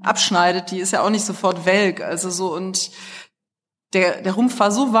man abschneidet, die ist ja auch nicht sofort welk, also so, und der Rumpf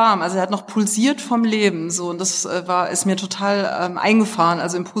war so warm, also er hat noch pulsiert vom Leben, so, und das ist mir total eingefahren,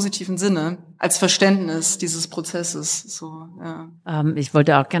 also im positiven Sinne, als Verständnis dieses Prozesses, so, ja. Ich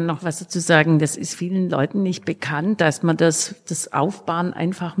wollte auch gerne noch was dazu sagen, das ist vielen Leuten nicht bekannt, dass man das Aufbauen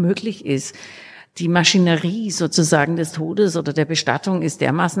einfach möglich ist. Die Maschinerie sozusagen des Todes oder der Bestattung ist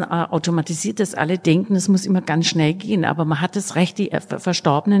dermaßen automatisiert, dass alle denken, es muss immer ganz schnell gehen, aber man hat das Recht, die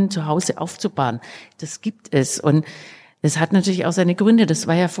Verstorbenen zu Hause aufzubauen. Das gibt es, und es hat natürlich auch seine Gründe. Das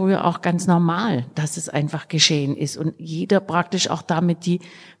war ja früher auch ganz normal, dass es einfach geschehen ist und jeder praktisch auch damit die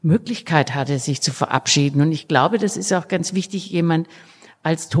Möglichkeit hatte, sich zu verabschieden. Und ich glaube, das ist auch ganz wichtig, jemand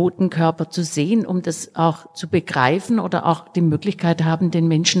als toten Körper zu sehen, um das auch zu begreifen oder auch die Möglichkeit haben, den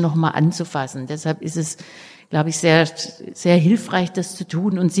Menschen nochmal anzufassen. Deshalb ist es, glaube ich, sehr, sehr hilfreich, das zu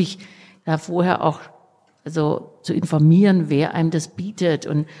tun und sich da vorher auch zu informieren, wer einem das bietet.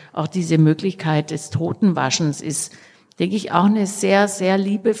 Und auch diese Möglichkeit des Totenwaschens ist, denke ich, auch eine sehr, sehr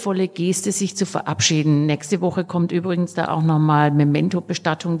liebevolle Geste, sich zu verabschieden. Nächste Woche kommt übrigens da auch nochmal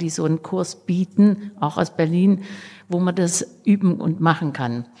Memento-Bestattung, die so einen Kurs bieten, auch aus Berlin, wo man das üben und machen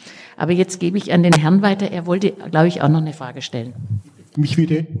kann. Aber jetzt gebe ich an den Herrn weiter. Er wollte, glaube ich, auch noch eine Frage stellen. Mich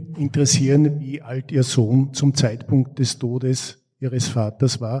würde interessieren, wie alt Ihr Sohn zum Zeitpunkt des Todes Ihres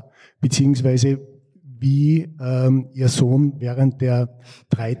Vaters war, beziehungsweise wie Ihr Sohn während der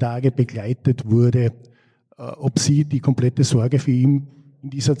 3 Tage begleitet wurde, ob Sie die komplette Sorge für ihn in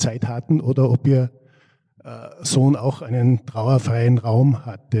dieser Zeit hatten oder ob Ihr Sohn auch einen trauerfreien Raum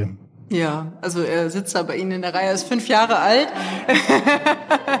hatte. Ja, also er sitzt da bei Ihnen in der Reihe, er ist 5 Jahre alt.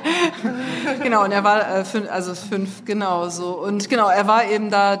 Genau, und er war 5, genau so. Und genau, er war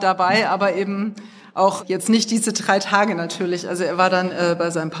eben da dabei, aber eben auch jetzt nicht diese 3 Tage natürlich. Also er war dann bei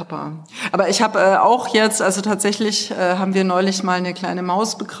seinem Papa. Aber ich habe auch jetzt, also tatsächlich haben wir neulich mal eine kleine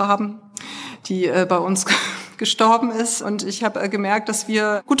Maus begraben, die bei uns gestorben ist. Und ich habe gemerkt, dass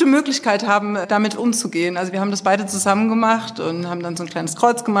wir gute Möglichkeit haben, damit umzugehen. Also wir haben das beide zusammen gemacht und haben dann so ein kleines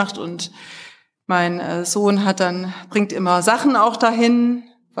Kreuz gemacht. Und mein Sohn bringt immer Sachen auch dahin,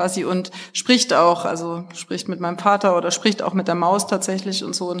 quasi, und spricht mit meinem Vater oder spricht auch mit der Maus tatsächlich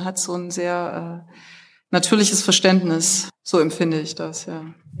und so, und hat so ein sehr natürliches Verständnis. So empfinde ich das, ja.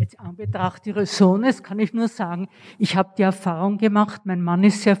 Jetzt an Betracht Ihres Sohnes kann ich nur sagen, ich habe die Erfahrung gemacht, mein Mann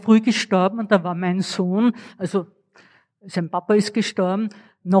ist sehr früh gestorben und da war mein Sohn, also sein Papa ist gestorben,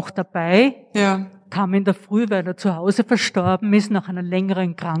 noch dabei. Ja. Kam in der Früh, weil er zu Hause verstorben ist, nach einer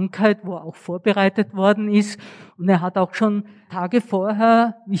längeren Krankheit, wo er auch vorbereitet worden ist. Und er hat auch schon Tage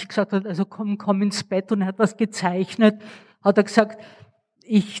vorher, wie ich gesagt habe, also komm ins Bett, und er hat was gezeichnet, hat er gesagt,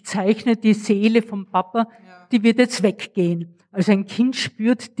 ich zeichne die Seele vom Papa, die wird jetzt weggehen. Also ein Kind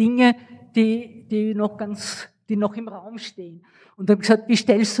spürt Dinge, die die noch im Raum stehen. Und habe gesagt, wie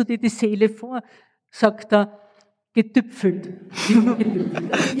stellst du dir die Seele vor? Sagt er, getüpfelt.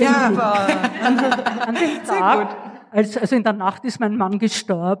 Ja, aber an dem Tag, also in der Nacht ist mein Mann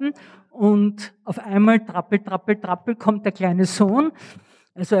gestorben und auf einmal trappel, kommt der kleine Sohn,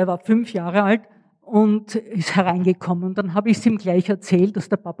 also er war 5 Jahre alt und ist hereingekommen. Und dann habe ich es ihm gleich erzählt, dass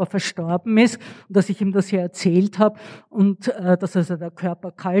der Papa verstorben ist und dass ich ihm das ja erzählt habe und dass also der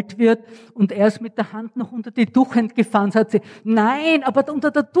Körper kalt wird. Und er ist mit der Hand noch unter die Duchend gefahren, sagt sie, nein, aber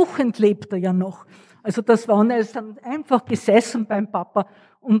unter der Duchend lebt er ja noch. Also das war, und er ist dann einfach gesessen beim Papa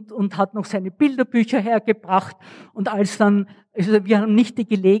und hat noch seine Bilderbücher hergebracht. Und als dann, also wir haben nicht die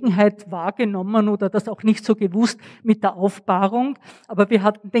Gelegenheit wahrgenommen oder das auch nicht so gewusst mit der Aufbahrung, aber wir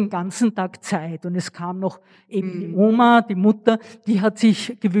hatten den ganzen Tag Zeit. Und es kam noch eben die Oma, die Mutter, die hat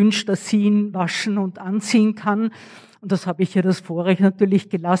sich gewünscht, dass sie ihn waschen und anziehen kann. Und das habe ich ihr das Vorrecht natürlich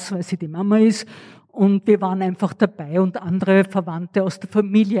gelassen, weil sie die Mama ist. Und wir waren einfach dabei und andere Verwandte aus der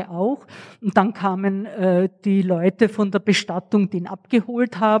Familie auch. Und dann kamen die Leute von der Bestattung, die ihn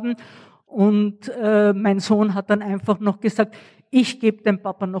abgeholt haben. Und mein Sohn hat dann einfach noch gesagt, ich gebe dem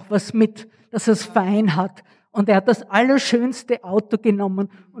Papa noch was mit, dass er es fein hat. Und er hat das allerschönste Auto genommen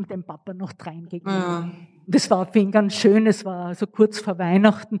und dem Papa noch reingegeben. Ja. Das war für ihn ganz schön, es war also kurz vor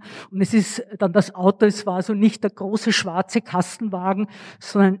Weihnachten und es ist dann das Auto, es war so nicht der große schwarze Kastenwagen,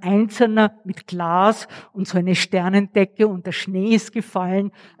 sondern ein einzelner mit Glas und so eine Sternendecke und der Schnee ist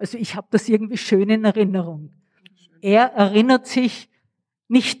gefallen. Also ich habe das irgendwie schön in Erinnerung. Er erinnert sich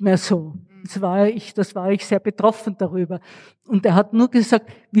nicht mehr so. Das war ich sehr betroffen darüber. Und er hat nur gesagt,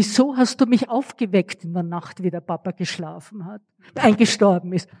 wieso hast du mich aufgeweckt in der Nacht, wie der Papa geschlafen hat,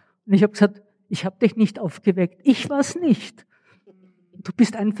 eingestorben ist. Und ich habe gesagt, ich habe dich nicht aufgeweckt. Ich war es nicht. Du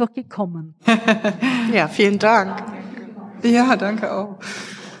bist einfach gekommen. Ja, vielen Dank. Ja, danke auch.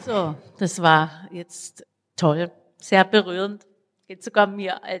 So, das war jetzt toll, sehr berührend. Geht sogar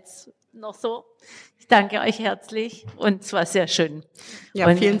mir als noch so. Ich danke euch herzlich und es war sehr schön. Ja,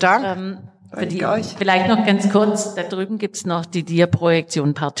 und, vielen Dank. Vielleicht noch ganz kurz, da drüben gibt's noch die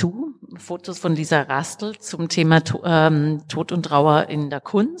Dia-Projektion Partout, Fotos von Lisa Rastl zum Thema Tod und Trauer in der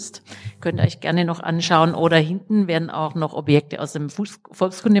Kunst. Könnt ihr euch gerne noch anschauen. Oder hinten werden auch noch Objekte aus dem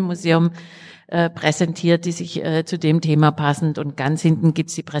Volkskundemuseum präsentiert, die sich zu dem Thema passen. Und ganz hinten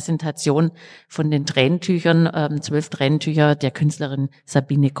gibt's die Präsentation von den Tränentüchern, 12 Tränentücher der Künstlerin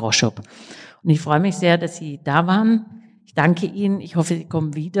Sabine Groschop. Und ich freue mich sehr, dass Sie da waren. Ich danke Ihnen. Ich hoffe, Sie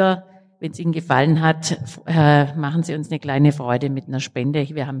kommen wieder. Wenn es Ihnen gefallen hat, machen Sie uns eine kleine Freude mit einer Spende.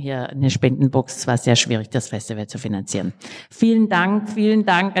 Wir haben hier eine Spendenbox. Es war sehr schwierig, das Festival zu finanzieren. Vielen Dank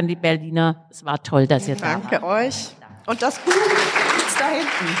an die Berliner. Es war toll, dass ihr da wart. Danke euch. Und das Buch ist da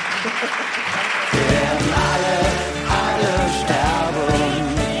hinten. Wir werden alle sterben.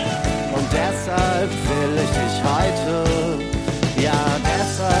 Und deshalb will ich dich heute. Ja,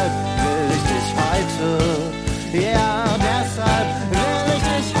 deshalb will ich dich heute. Ja, deshalb will ich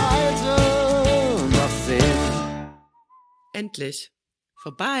dich heute noch sehen. Endlich.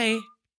 Vorbei.